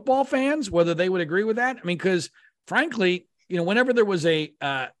poll of football fans, whether they would agree with that. I mean, because frankly, whenever there was a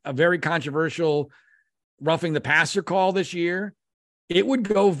very controversial roughing the passer call this year, it would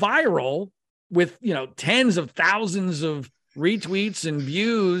go viral with, tens of thousands of retweets and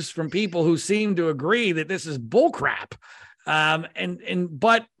views from people who seem to agree that this is bullcrap.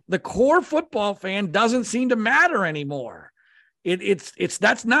 But the core football fan doesn't seem to matter anymore.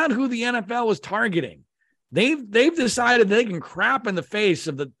 That's not who the NFL was targeting. They've decided they can crap in the face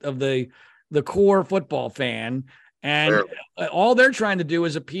of the core football fan. And all they're trying to do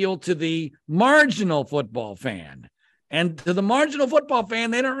is appeal to the marginal football fan. And to the marginal football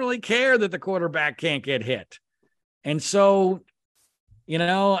fan, they don't really care that the quarterback can't get hit. And so,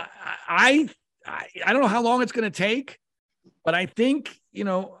 I don't know how long it's going to take, but I think,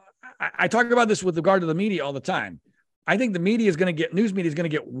 I talk about this with regard to the media all the time. I think the news media is going to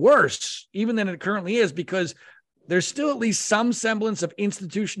get worse even than it currently is, because there's still at least some semblance of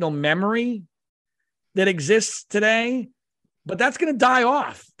institutional memory that exists today, but that's going to die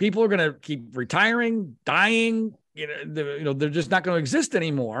off. People are going to keep retiring, dying, they're just not going to exist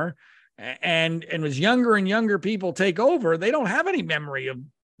anymore. And as younger and younger people take over, they don't have any memory of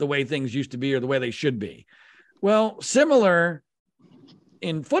the way things used to be or the way they should be. Well, similar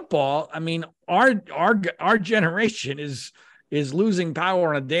in football. I mean, our generation is losing power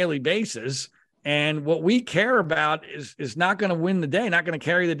on a daily basis. And what we care about is not going to win the day, not going to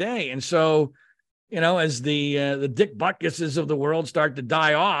carry the day. And so, as the Dick Butkuses of the world start to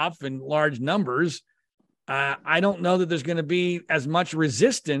die off in large numbers, I don't know that there's going to be as much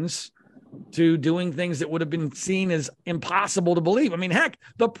resistance to doing things that would have been seen as impossible to believe. I mean, heck,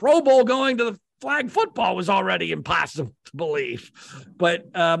 the Pro Bowl going to the flag football was already impossible to believe.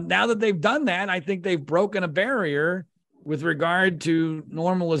 But now that they've done that, I think they've broken a barrier with regard to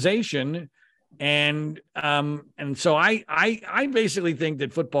normalization. And so I basically think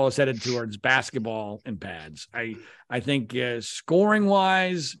that football is headed towards basketball and pads. I think scoring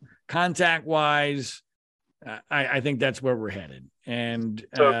wise, contact wise, I think that's where we're headed. And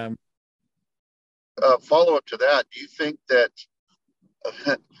so, follow up to that, do you think that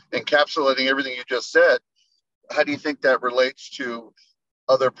encapsulating everything you just said, how do you think that relates to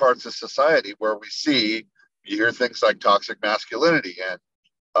other parts of society where you hear things like toxic masculinity and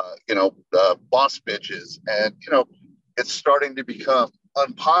boss bitches, and it's starting to become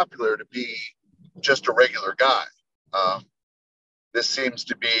unpopular to be just a regular guy. This seems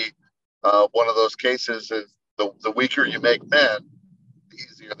to be one of those cases of the weaker you make men, the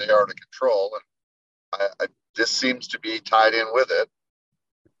easier they are to control, and this seems to be tied in with it.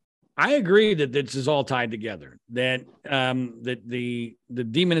 I agree that this is all tied together, that the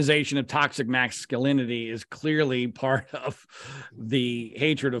demonization of toxic masculinity is clearly part of the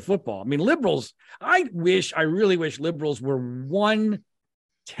hatred of football. I mean, liberals, I really wish liberals were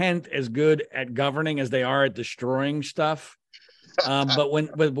 1/10 as good at governing as they are at destroying stuff. But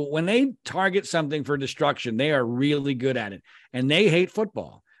when they target something for destruction, they are really good at it. And they hate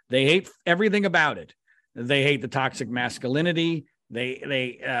football. They hate everything about it. They hate the toxic masculinity.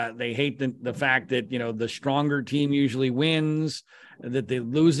 They hate the fact that, the stronger team usually wins, that the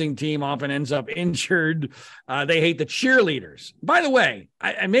losing team often ends up injured. They hate the cheerleaders. By the way,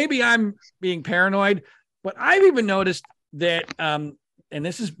 maybe I'm being paranoid, but I've even noticed that, and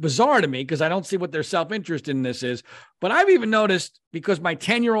this is bizarre to me because I don't see what their self-interest in this is, but I've even noticed, because my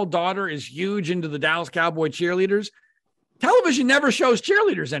 10-year-old daughter is huge into the Dallas Cowboy cheerleaders, television never shows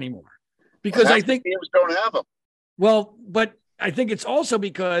cheerleaders anymore, because I think teams don't have them. Well, but I think it's also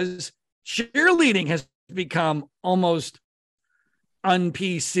because cheerleading has become almost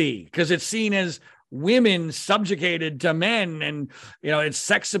un-PC, because it's seen as women subjugated to men, and it's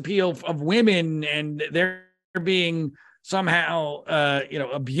sex appeal of women, and they're being somehow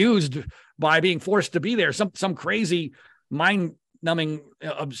abused by being forced to be there. Some crazy mind-numbing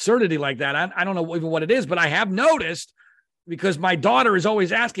absurdity like that. I don't know even what it is, but I have noticed, because my daughter is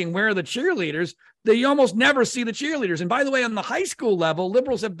always asking, where are the cheerleaders? That you almost never see the cheerleaders. And by the way, on the high school level,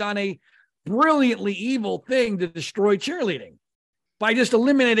 liberals have done a brilliantly evil thing to destroy cheerleading by just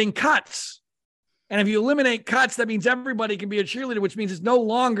eliminating cuts. And if you eliminate cuts, that means everybody can be a cheerleader, which means it's no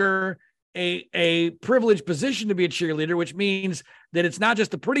longer a privileged position to be a cheerleader, which means that it's not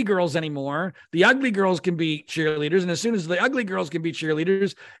just the pretty girls anymore. The ugly girls can be cheerleaders. And as soon as the ugly girls can be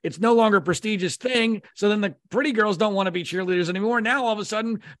cheerleaders, it's no longer a prestigious thing. So then the pretty girls don't want to be cheerleaders anymore. Now, all of a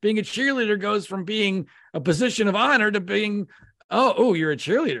sudden, being a cheerleader goes from being a position of honor to being, oh, you're a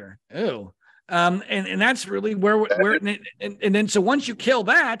cheerleader. Oh, and that's really where and then, so once you kill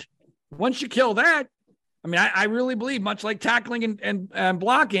that, I mean, I really believe, much like tackling and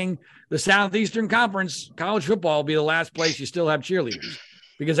blocking, the Southeastern Conference college football will be the last place you still have cheerleaders,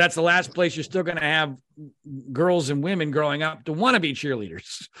 because that's the last place you're still going to have girls and women growing up to want to be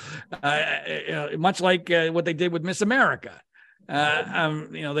cheerleaders, much like what they did with Miss America.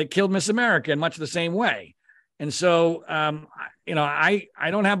 They killed Miss America in much the same way. And so,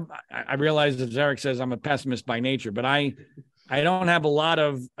 I don't have, I realize, as Eric says, I'm a pessimist by nature, but I don't have a lot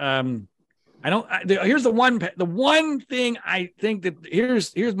of, here's the one thing I think that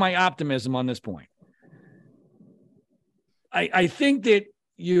here's my optimism on this point. I think that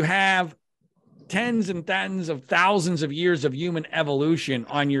you have tens and tens of thousands of years of human evolution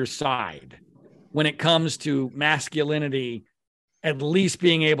on your side when it comes to masculinity, at least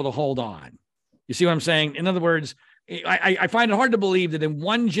being able to hold on. You see what I'm saying? In other words, I find it hard to believe that in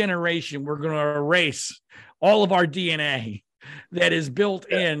one generation, we're going to erase all of our DNA that is built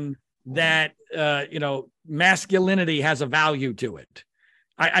in, that, masculinity has a value to it.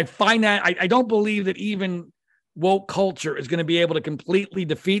 I find that I don't believe that even woke culture is going to be able to completely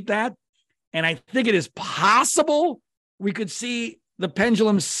defeat that. And I think it is possible we could see the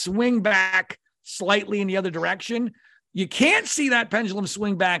pendulum swing back slightly in the other direction. You can't see that pendulum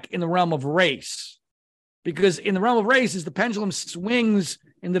swing back in the realm of race, because in the realm of race, as the pendulum swings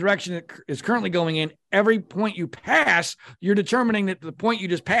in the direction it is currently going in, every point you pass, you're determining that the point you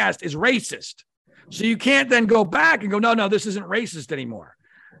just passed is racist. So you can't then go back and go, no, this isn't racist anymore.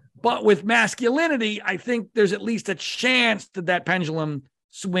 But with masculinity, I think there's at least a chance that that pendulum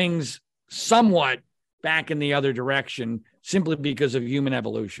swings somewhat back in the other direction simply because of human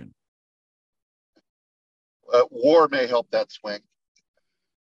evolution. War may help that swing.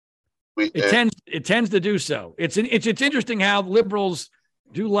 It tends to do so. It's interesting how liberals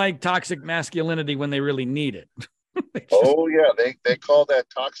do like toxic masculinity when they really need it. Oh yeah, they call that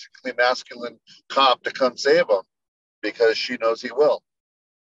toxically masculine cop to come save them because she knows he will.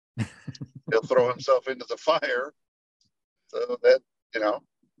 He'll throw himself into the fire so that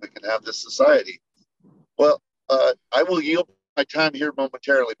we can have this society. Well, I will yield my time here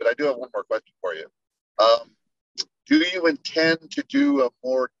momentarily, but I do have one more question for you. Do you intend to do a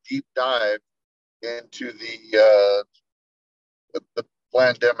more deep dive into the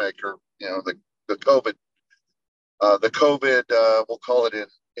pandemic, or the COVID, we'll call it an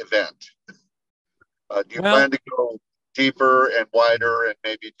event? Do you plan to go deeper and wider and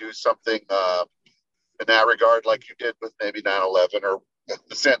maybe do something in that regard, like you did with maybe 9/11, or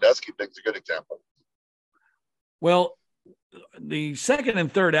the Sandusky thing's a good example? Well, the second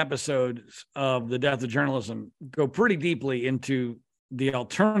and third episodes of The Death of Journalism go pretty deeply into the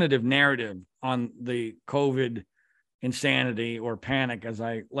alternative narrative on the COVID insanity, or panic, as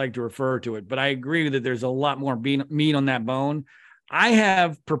I like to refer to it. But I agree that there's a lot more meat on that bone. I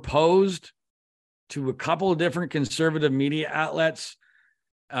have proposed to a couple of different conservative media outlets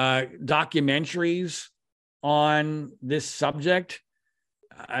documentaries on this subject.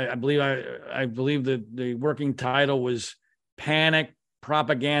 I believe that the working title was Panic,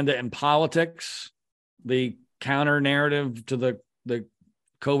 Propaganda, and Politics, the counter narrative to the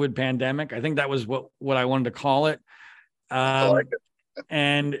COVID pandemic. I think that was what I wanted to call it. I like it.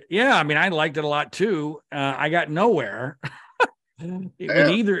 And yeah, I mean, I liked it a lot too. I got nowhere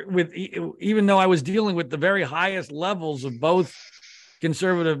even though I was dealing with the very highest levels of both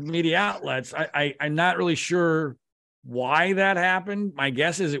conservative media outlets. I'm not really sure why that happened. My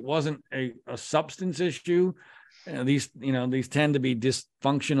guess is it wasn't a substance issue. These tend to be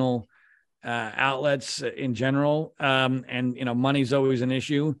dysfunctional outlets in general, and money's always an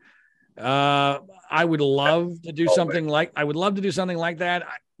issue. I would love to do something like that.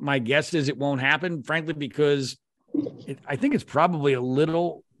 My guess is it won't happen, frankly, because I think it's probably a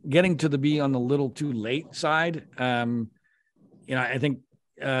little getting to be on the little too late side. I think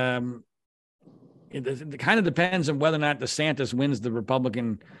it kind of depends on whether or not DeSantis wins the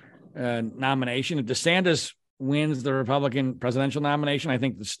Republican nomination. If DeSantis wins the Republican presidential nomination, I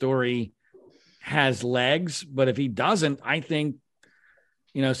think the story has legs. But if he doesn't, I think,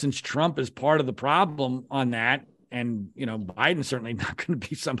 since Trump is part of the problem on that, and Biden's certainly not going to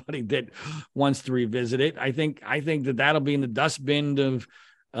be somebody that wants to revisit it, I think that that'll be in the dustbin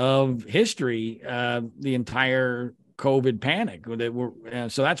of history, the entire COVID panic.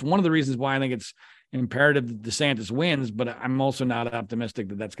 So that's one of the reasons why I think it's imperative that DeSantis wins, but I'm also not optimistic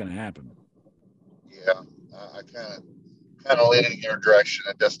that that's going to happen. Yeah, I kind of leaning in your direction.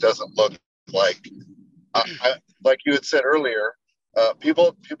 It just doesn't look like, like you had said earlier,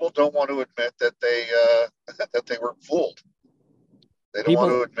 people don't want to admit that they were fooled. They don't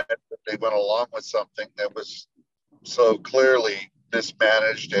want to admit that they went along with something that was so clearly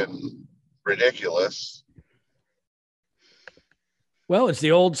mismanaged and ridiculous. Well, it's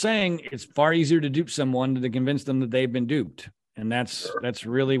the old saying, it's far easier to dupe someone than to convince them that they've been duped. And that's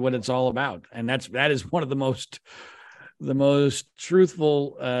really what it's all about. And that is one of the most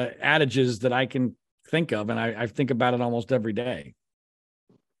truthful adages that I can think of. And I think about it almost every day.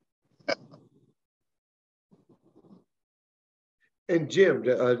 And Jim,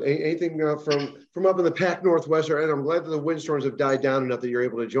 anything from up in the Pac Northwest? And I'm glad that the windstorms have died down enough that you're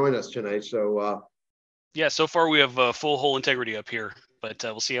able to join us tonight. So yeah, so far we have full hull integrity up here, but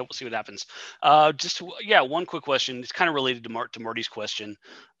we'll see what happens. One quick question. It's kind of related to Marty's question.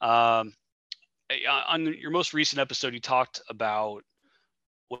 On your most recent episode, you talked about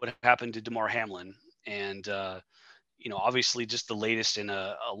what happened to Damar Hamlin, and obviously just the latest in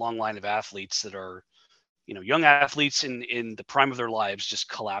a long line of athletes that are, young athletes in the prime of their lives just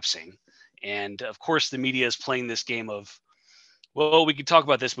collapsing. And of course, the media is playing this game of, well, we can talk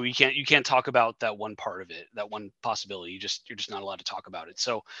about this, but you can't talk about that one part of it, that one possibility. You're just not allowed to talk about it.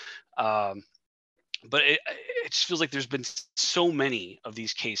 So, but it just feels like there's been so many of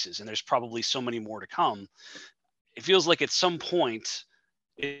these cases, and there's probably so many more to come. It feels like at some point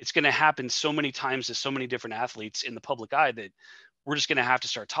it's going to happen so many times to so many different athletes in the public eye that we're just going to have to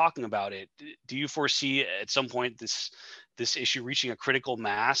start talking about it. Do you foresee at some point this issue reaching a critical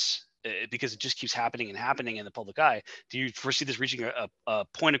mass because it just keeps happening and happening in the public eye? Do you foresee this reaching a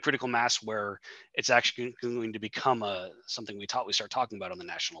point of critical mass where it's actually going to become something we start talking about on the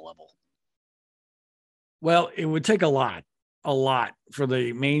national level? Well, it would take a lot for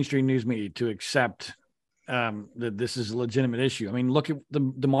the mainstream news media to accept that this is a legitimate issue. I mean, look at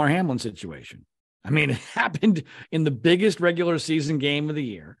the Damar Hamlin situation. I mean, it happened in the biggest regular season game of the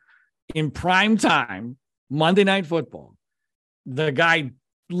year, in prime time, Monday Night Football. The guy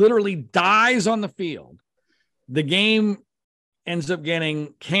literally dies on the field. The game ends up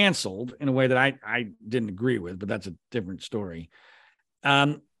getting canceled in a way that I didn't agree with, but that's a different story.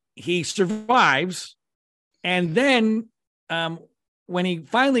 He survives. And then when he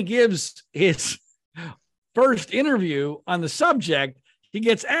finally gives his first interview on the subject, he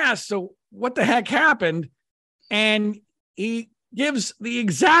gets asked, so what the heck happened? And he gives the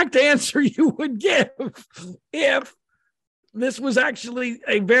exact answer you would give if this was actually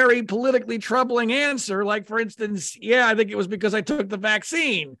a very politically troubling answer. Like, for instance, yeah, I think it was because I took the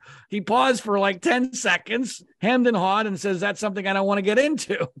vaccine. He paused for like 10 seconds, hemmed and hawed, and says, that's something I don't want to get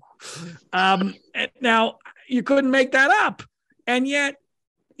into. Now, you couldn't make that up. And yet,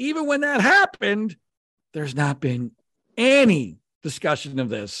 even when that happened, there's not been any discussion of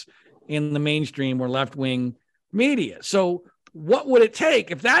this in the mainstream or left-wing media. So what would it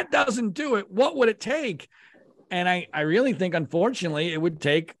take? If that doesn't do it, what would it take? And I really think, unfortunately, it would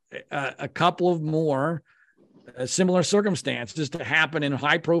take a couple of more similar circumstances to happen in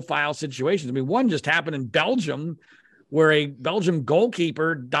high-profile situations. I mean, one just happened in Belgium, where a Belgian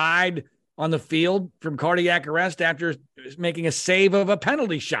goalkeeper died on the field from cardiac arrest after making a save of a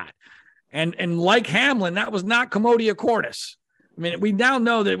penalty shot. And like Hamlin, that was not commodia cordis. I mean, we now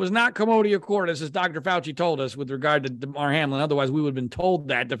know that it was not commodia cordis, as Dr. Fauci told us with regard to Damar Hamlin. Otherwise, we would have been told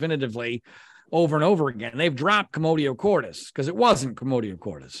that definitively over and over again. They've dropped commodia cordis because it wasn't commodia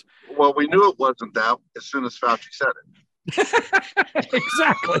cordis. Well, we knew it wasn't that as soon as Fauci said it.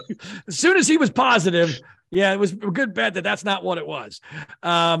 Exactly. As soon as he was positive, yeah, it was a good bet that that's not what it was.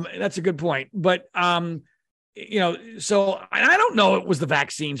 That's a good point. But, so I don't know if it was the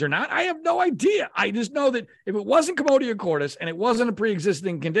vaccines or not. I have no idea. I just know that if it wasn't commodia cordis and it wasn't a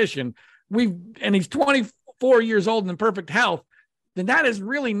pre-existing condition, and he's 24 years old and in perfect health, then that has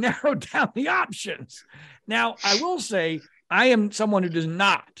really narrowed down the options. Now, I will say I am someone who does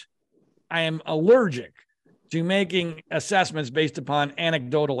not. I am allergic to making assessments based upon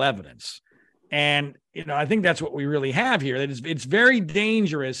anecdotal evidence. And, I think that's what we really have here. That it's very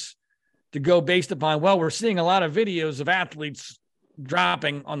dangerous to go based upon, well, we're seeing a lot of videos of athletes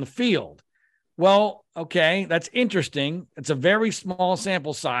dropping on the field. Well, okay, that's interesting. It's a very small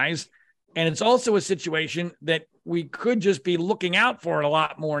sample size. And it's also a situation that we could just be looking out for it a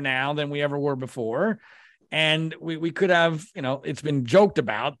lot more now than we ever were before. And we could have, it's been joked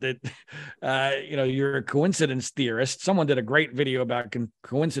about that, you're a coincidence theorist. Someone did a great video about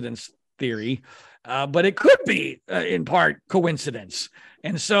coincidence theory, but it could be in part coincidence.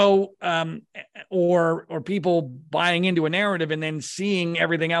 And so, or people buying into a narrative and then seeing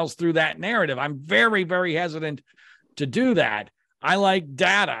everything else through that narrative. I'm very, very hesitant to do that. I like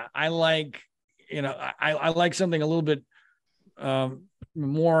data. I like, I like something a little bit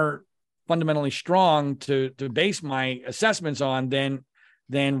more fundamentally strong to base my assessments on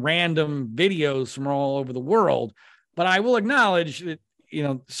than random videos from all over the world. But I will acknowledge that,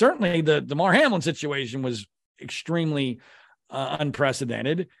 certainly the Damar Hamlin situation was extremely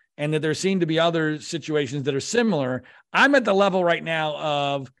unprecedented, and that there seem to be other situations that are similar. I'm at the level right now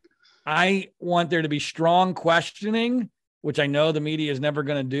of I want there to be strong questioning, which I know the media is never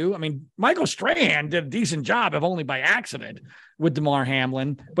going to do. I mean, Michael Strahan did a decent job, if only by accident, with Damar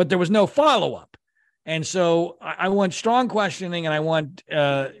Hamlin, but there was no follow-up. And so I want strong questioning, and I want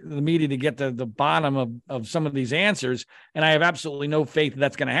the media to get to the bottom of some of these answers. And I have absolutely no faith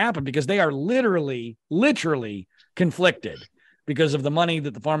that's going to happen, because they are literally conflicted because of the money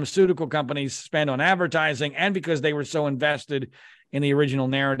that the pharmaceutical companies spend on advertising, and because they were so invested in the original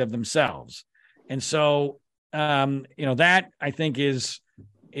narrative themselves. And so, that I think is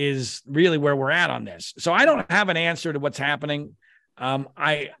really where we're at on this. So I don't have an answer to what's happening.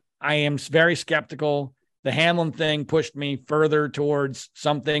 I am very skeptical. The Hamlin thing pushed me further towards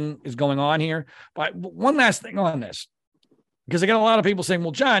something is going on here. But one last thing on this, because I get a lot of people saying,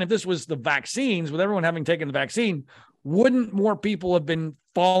 well, John, if this was the vaccines, with everyone having taken the vaccine, wouldn't more people have been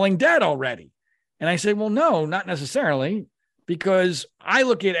falling dead already? And I say, well, no, not necessarily, because I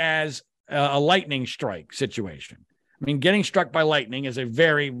look at it as a lightning strike situation. I mean, getting struck by lightning is a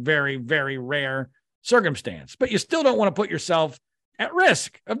very, very, very rare circumstance, but you still don't want to put yourself at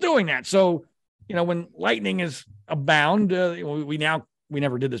risk of doing that. So, when lightning is abound, we now we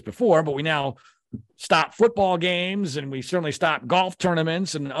never did this before, but we now stop football games, and we certainly stop golf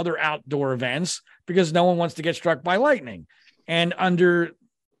tournaments and other outdoor events because no one wants to get struck by lightning. And under,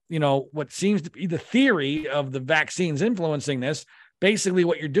 what seems to be the theory of the vaccines influencing this, basically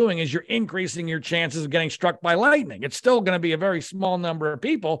what you're doing is you're increasing your chances of getting struck by lightning. It's still going to be a very small number of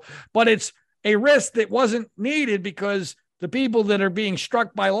people, but it's a risk that wasn't needed because the people that are being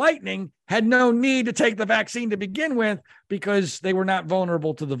struck by lightning had no need to take the vaccine to begin with because they were not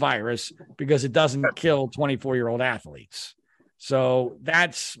vulnerable to the virus because it doesn't kill 24-year-old athletes. So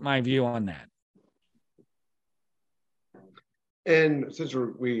that's my view on that. And since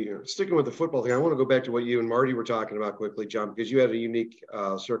we're sticking with the football thing, I want to go back to what you and Marty were talking about quickly, John, because you had a unique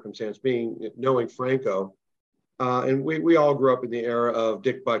circumstance knowing Franco. And we all grew up in the era of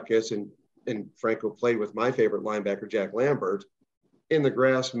Dick Butkus, and Franco played with my favorite linebacker, Jack Lambert. In the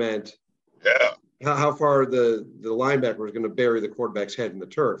grass meant how far the linebacker was going to bury the quarterback's head in the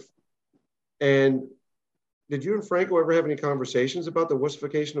turf. And did you and Franco ever have any conversations about the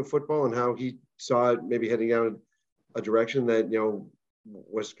wussification of football and how he saw it maybe heading down a direction that,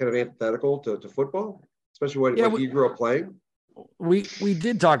 was kind of antithetical to football, especially what he grew up playing? We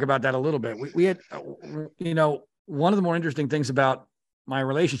did talk about that a little bit. We had, one of the more interesting things about my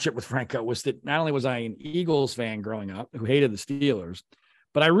relationship with Franco was that not only was I an Eagles fan growing up who hated the Steelers,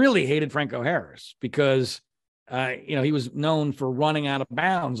 but I really hated Franco Harris because, he was known for running out of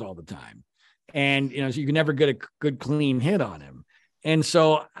bounds all the time. And, so you could never get a good, clean hit on him. And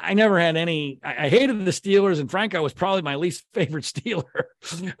so I never had I hated the Steelers, and Franco was probably my least favorite Steeler.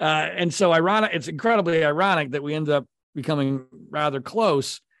 And so it's incredibly ironic that we ended up becoming rather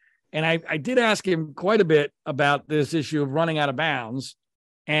close. And I did ask him quite a bit about this issue of running out of bounds.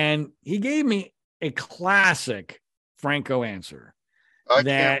 And he gave me a classic Franco answer.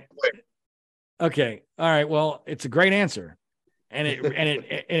 Can't wait. Okay. All right. Well, it's a great answer. And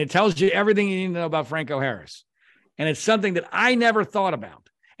it tells you everything you need to know about Franco Harris. And it's something that I never thought about.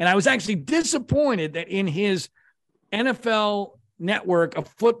 And I was actually disappointed that in his NFL network of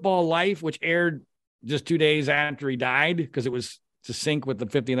Football Life, which aired just 2 days after he died, because it was to sync with the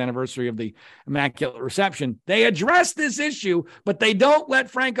 50th anniversary of the Immaculate Reception, they addressed this issue, but they don't let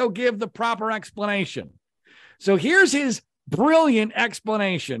Franco give the proper explanation. So here's his brilliant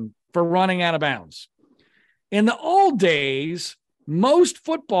explanation for running out of bounds. In the old days, most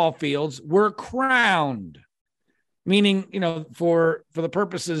football fields were crowned, meaning, for the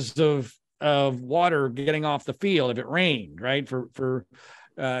purposes of water getting off the field if it rained, right, for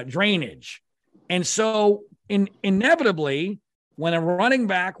drainage. And so inevitably, when a running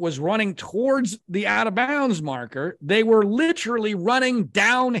back was running towards the out of bounds marker, they were literally running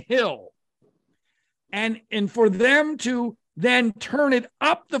downhill. And for them to then turn it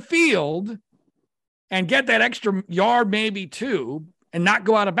up the field and get that extra yard, maybe two, and not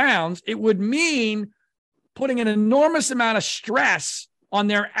go out of bounds, it would mean putting an enormous amount of stress on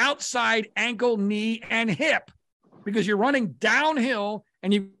their outside ankle, knee, and hip, because you're running downhill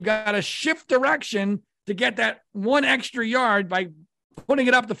and you've got to shift direction to get that one extra yard by putting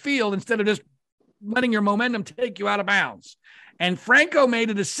it up the field instead of just letting your momentum take you out of bounds. And Franco made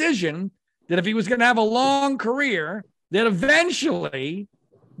a decision that if he was going to have a long career, that eventually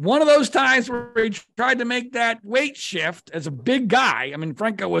one of those times where he tried to make that weight shift as a big guy, I mean,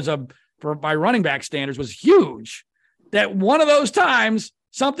 Franco was by running back standards, was huge, that one of those times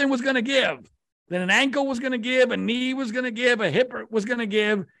something was going to give. That an ankle was going to give, a knee was going to give, a hip was going to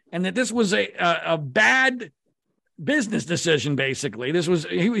give, and that this was a bad business decision, basically. This was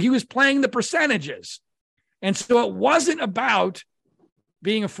he was playing the percentages. And so it wasn't about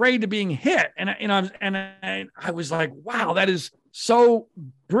being afraid of being hit. And I was like, wow, that is so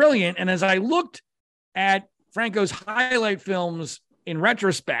brilliant. And as I looked at Franco's highlight films in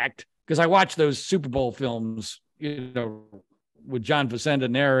retrospect, because I watched those Super Bowl films, with John Facenda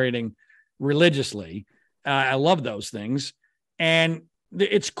narrating religiously. I love those things. And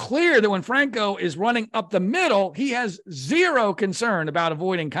it's clear that when Franco is running up the middle, he has zero concern about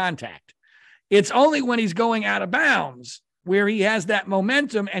avoiding contact. It's only when he's going out of bounds where he has that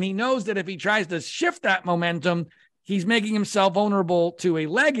momentum, and he knows that if he tries to shift that momentum, he's making himself vulnerable to a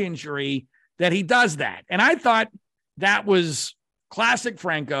leg injury, that he does that. And I thought that was classic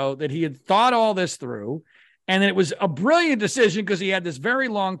Franco, that he had thought all this through, and it was a brilliant decision because he had this very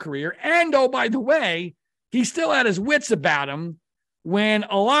long career. And, oh, by the way, he still had his wits about him when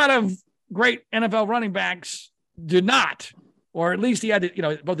a lot of great NFL running backs did not, or at least he had,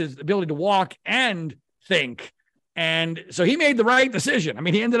 both his ability to walk and think. And so he made the right decision. I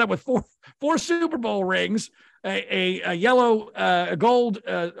mean, he ended up with four Super Bowl rings, a yellow, gold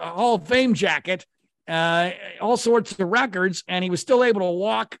Hall of Fame jacket, all sorts of records, and he was still able to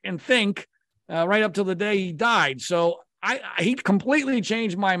walk and think right up till the day he died. So he completely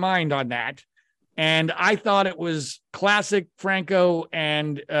changed my mind on that. And I thought it was classic Franco,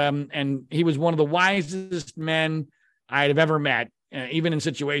 and he was one of the wisest men I'd have ever met, even in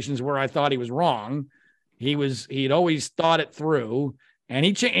situations where I thought he was wrong. He'd always thought it through, and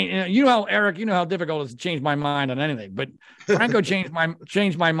he changed. You know, Eric, you know how difficult it is to change my mind on anything, but Franco changed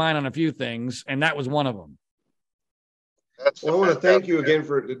my mind on a few things, and that was one of them. Well, I want to thank you again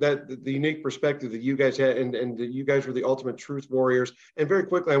for the unique perspective that you guys had, and you guys were the ultimate truth warriors. And very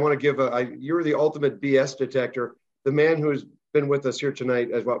quickly, I want to give you're the ultimate BS detector. The man who has been with us here tonight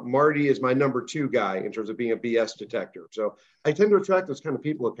as well. Marty is my number 2 guy in terms of being a BS detector. So I tend to attract those kind of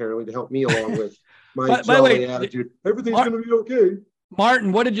people apparently to help me along with my jolly attitude. Everything's going to be okay.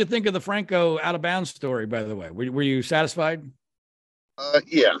 Martin, what did you think of the Franco out of bounds story, by the way? Were you satisfied?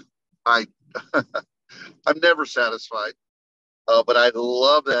 Yeah, I'm never satisfied. But I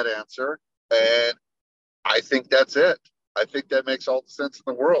love that answer, and I think that's it. I think that makes all the sense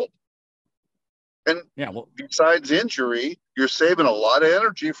in the world. And besides injury, you're saving a lot of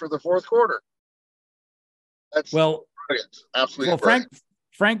energy for the fourth quarter. That's brilliant. Absolutely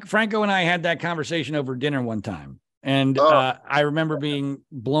brilliant. Franco and I had that conversation over dinner one time, and I remember being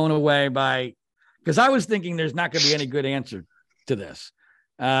blown away by, because I was thinking there's not going to be any good answer to this,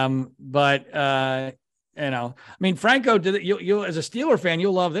 but. You know, I mean, Franco did it. You as a Steeler fan,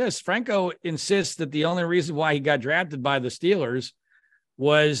 you'll love this. Franco insists that the only reason why he got drafted by the Steelers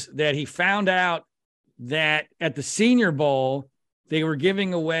was that he found out that at the Senior Bowl, they were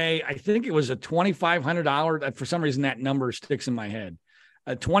giving away, I think it was a $2,500. For some reason, that number sticks in my head.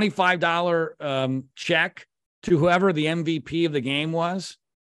 A $25 check to whoever the MVP of the game was,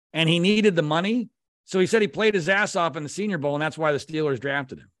 and he needed the money. So he said he played his ass off in the Senior Bowl, and that's why the Steelers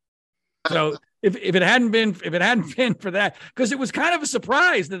drafted him. So if it hadn't been for that, because it was kind of a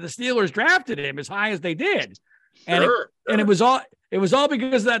surprise that the Steelers drafted him as high as they did, and it was all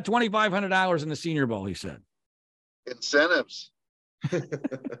because of that $2,500 in the Senior Bowl. He said incentives.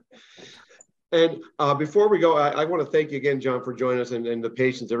 And before we go, I want to thank you again, John, for joining us and the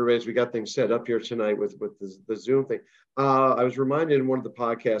patience, everybody, as we got things set up here tonight with the Zoom thing. I was reminded in one of the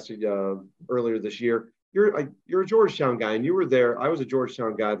podcasts earlier this year. You're a Georgetown guy, and you were there. I was a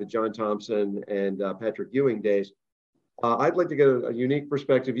Georgetown guy, the John Thompson and Patrick Ewing days. I'd like to get a unique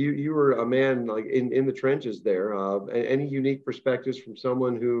perspective. You were a man like in the trenches there. Any unique perspectives from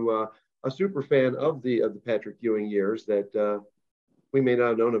someone who a super fan of the Patrick Ewing years that we may not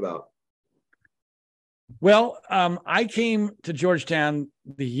have known about? Well, I came to Georgetown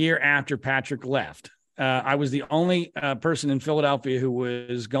the year after Patrick left. I was the only person in Philadelphia who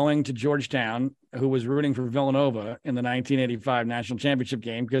was going to Georgetown who was rooting for Villanova in the 1985 national championship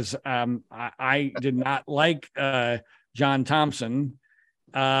game, because I did not like John Thompson.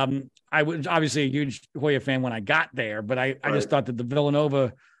 I was obviously a huge Hoya fan when I got there, but I just thought that the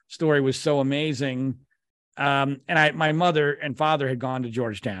Villanova story was so amazing. And my mother and father had gone to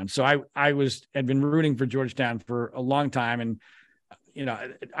Georgetown. So I had been rooting for Georgetown for a long time. And, you know,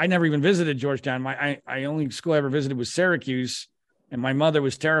 I never even visited Georgetown. I only school I ever visited was Syracuse. And my mother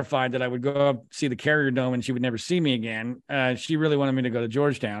was terrified that I would go up, see the Carrier Dome, and she would never see me again. She really wanted me to go to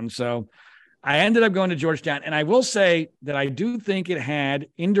Georgetown. So I ended up going to Georgetown. And I will say that I do think it had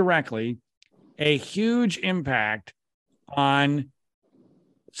indirectly a huge impact on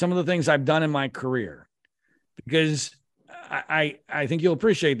some of the things I've done in my career. Because I think you'll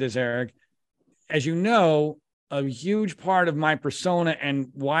appreciate this, Eric. As you know, a huge part of my persona and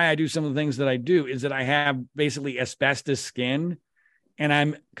why I do some of the things that I do is that I have basically asbestos skin, and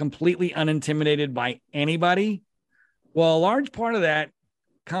I'm completely unintimidated by anybody. Well, a large part of that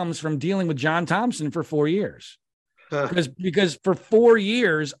comes from dealing with John Thompson for 4 years. Because for 4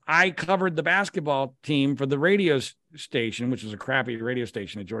 years, I covered the basketball team for the radio station, which was a crappy radio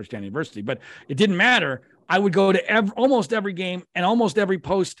station at Georgetown University, but it didn't matter. I would go to almost every game and almost every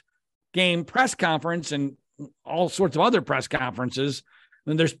post-game press conference and all sorts of other press conferences.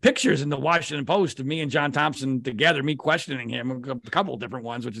 And there's pictures in the Washington Post of me and John Thompson together, me questioning him, a couple of different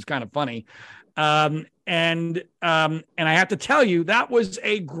ones, which is kind of funny. And I have to tell you, that was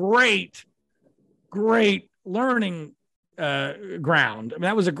a great learning ground. I mean,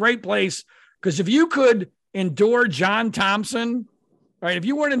 that was a great place, because if you could endure John Thompson, right? If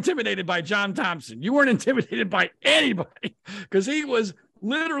you weren't intimidated by John Thompson, you weren't intimidated by anybody, because he was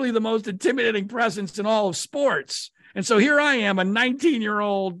literally the most intimidating presence in all of sports. And so here I am, a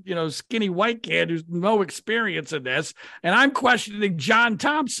 19-year-old, skinny white kid who's no experience in this, and I'm questioning John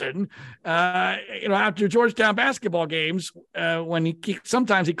Thompson, after Georgetown basketball games, when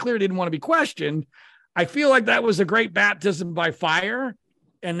sometimes he clearly didn't want to be questioned. I feel like that was a great baptism by fire.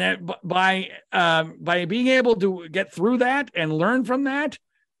 And that by being able to get through that and learn from that,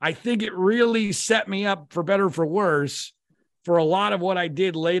 I think it really set me up for better or for worse for a lot of what I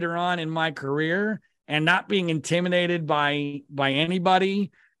did later on in my career, and not being intimidated by anybody.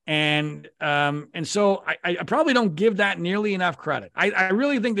 And so I probably don't give that nearly enough credit. I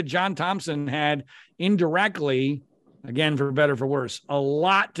really think that John Thompson had indirectly, again, for better or for worse, a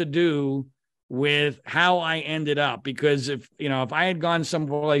lot to do with how I ended up, because if I had gone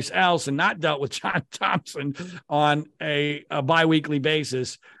someplace else and not dealt with John Thompson on a biweekly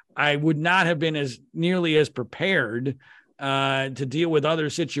basis, I would not have been nearly as prepared to deal with other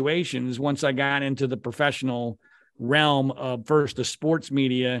situations once I got into the professional realm of first the sports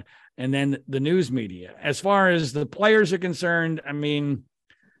media and then the news media. As far as the players are concerned, I mean,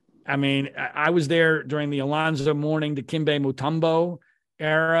 I was there during the Alonzo Mourning, Dikembe Mutumbo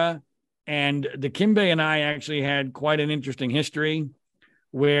era. And Dikembe and I actually had quite an interesting history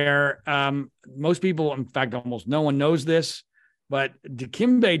where most people, in fact, almost no one knows this, but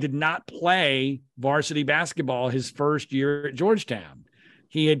Dikembe did not play varsity basketball his first year at Georgetown.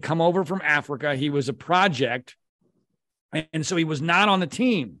 He had come over from Africa. He was a project, and so he was not on the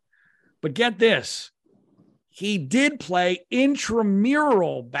team. But get this, he did play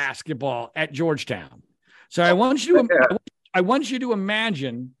intramural basketball at Georgetown. So I want you to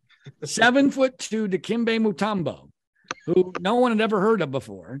imagine 7'2" Dikembe Mutombo, who no one had ever heard of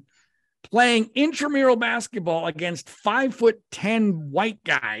before, playing intramural basketball against 5'10" white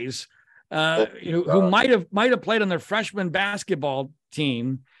guys who might have played on their freshman basketball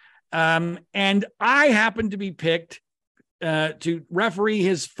team. And I happened to be picked to referee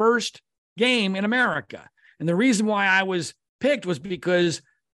his first game in America. And the reason why I was picked was because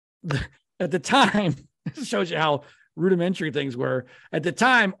at the time, this shows you how rudimentary things were. At the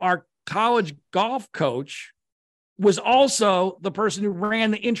time, our college golf coach was also the person who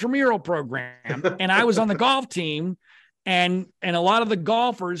ran the intramural program. And I was on the golf team, and a lot of the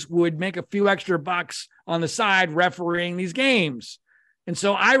golfers would make a few extra bucks on the side refereeing these games. And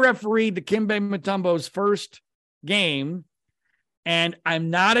so I refereed Dikembe Mutombo's first game. And I'm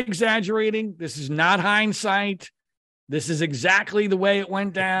not exaggerating. This is not hindsight. This is exactly the way it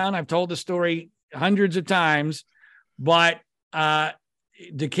went down. I've told the story hundreds of times. But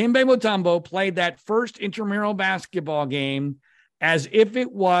Dikembe Mutombo played that first intramural basketball game as if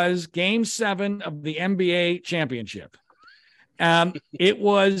it was Game 7 of the NBA championship. It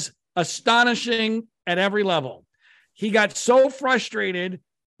was astonishing at every level. He got so frustrated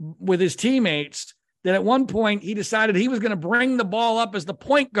with his teammates that at one point he decided he was going to bring the ball up as the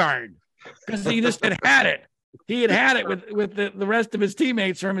point guard because he just had it. He had it with the rest of his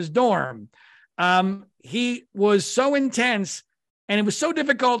teammates from his dorm. He was so intense, and it was so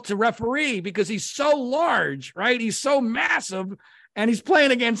difficult to referee because he's so large, right? He's so massive, and he's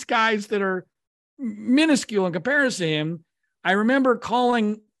playing against guys that are minuscule in comparison to him. I remember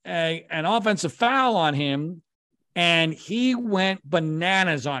calling an offensive foul on him, and he went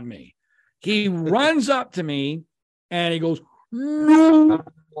bananas on me. He runs up to me, and he goes, "No."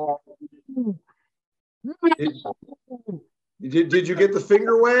 Did you get the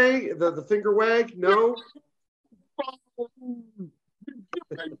finger wag? The finger wag? No.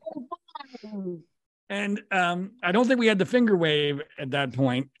 And I don't think we had the finger wave at that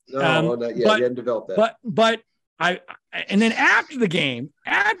point. No, not yet. You hadn't developed that. But and then after the game,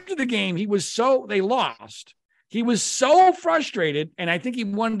 they lost. He was so frustrated, and I think he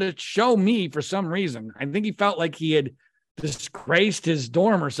wanted to show me for some reason. I think he felt like he had disgraced his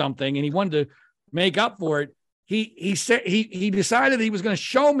dorm or something, and he wanted to make up for it. He said he decided he was going to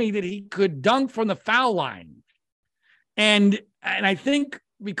show me that he could dunk from the foul line. And I think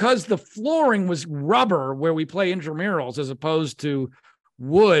because the flooring was rubber where we play intramurals as opposed to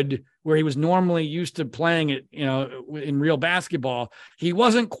wood where he was normally used to playing it, in real basketball, he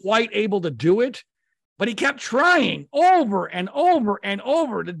wasn't quite able to do it, but he kept trying over and over and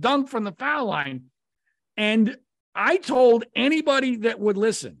over to dunk from the foul line. And I told anybody that would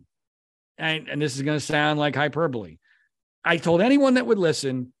listen, and this is going to sound like hyperbole, I told anyone that would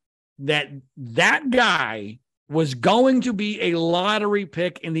listen that guy was going to be a lottery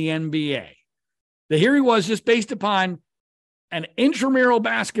pick in the NBA. That here he was, just based upon an intramural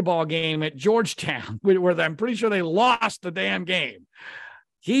basketball game at Georgetown, where I'm pretty sure they lost the damn game.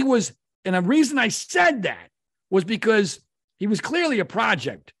 He was, and the reason I said that was because he was clearly a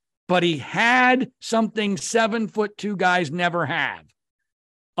project, but he had something 7'2" guys never have.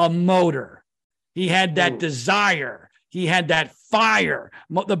 A motor. He had that desire. He had that fire.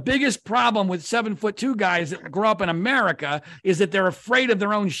 The biggest problem with 7'2" guys that grow up in America is that they're afraid of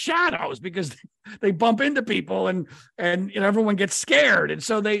their own shadows because they bump into people and everyone gets scared. And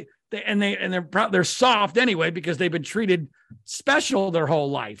so they're soft anyway because they've been treated special their whole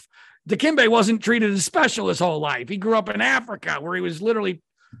life. Dikembe wasn't treated as special his whole life. He grew up in Africa where he was literally,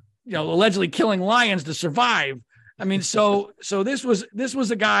 allegedly killing lions to survive. I mean, so this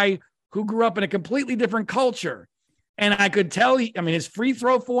was a guy who grew up in a completely different culture. And I could tell, his free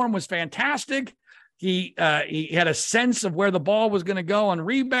throw form was fantastic. He had a sense of where the ball was going to go on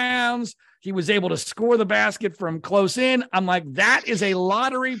rebounds. He was able to score the basket from close in. I'm like, that is a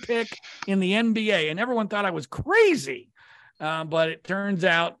lottery pick in the NBA. And everyone thought I was crazy. But it turns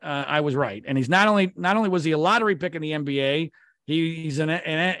out I was right. And he's not only was he a lottery pick in the NBA, he's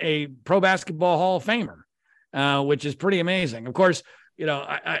a pro basketball Hall of Famer, which is pretty amazing. Of course,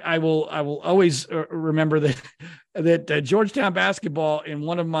 I will always remember that Georgetown basketball in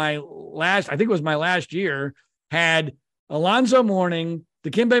one of my last, I think it was my last year, had Alonzo Mourning,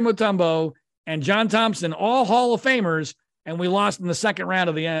 Dikembe Mutumbo, and John Thompson, all Hall of Famers, and we lost in the second round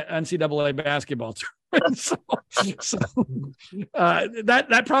of the NCAA basketball tournament. so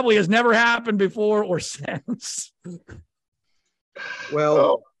that probably has never happened before or since.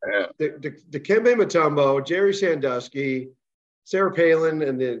 Well, Dikembe Mutombo, Jerry Sandusky, Sarah Palin,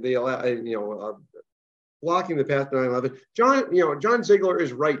 and the blocking the path to 9/11. John Ziegler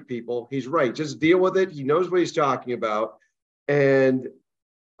is right, people. He's right. Just deal with it. He knows what he's talking about. And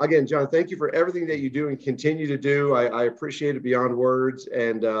again, John, thank you for everything that you do and continue to do. I appreciate it beyond words,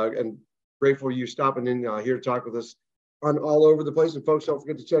 and grateful for you stopping in here to talk with us on All Over the Place. And folks, don't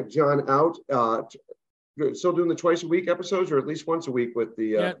forget to check John out. Still doing the twice a week episodes, or at least once a week with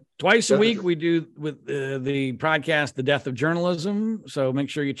the twice a week we do with the podcast The Death of Journalism. So make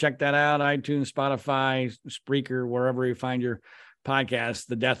sure you check that out: iTunes, Spotify, Spreaker, wherever you find your podcast.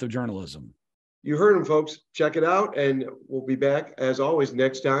 The Death of Journalism. You heard him, folks. Check it out, and we'll be back as always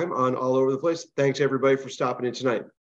next time on All Over the Place. Thanks everybody for stopping in tonight.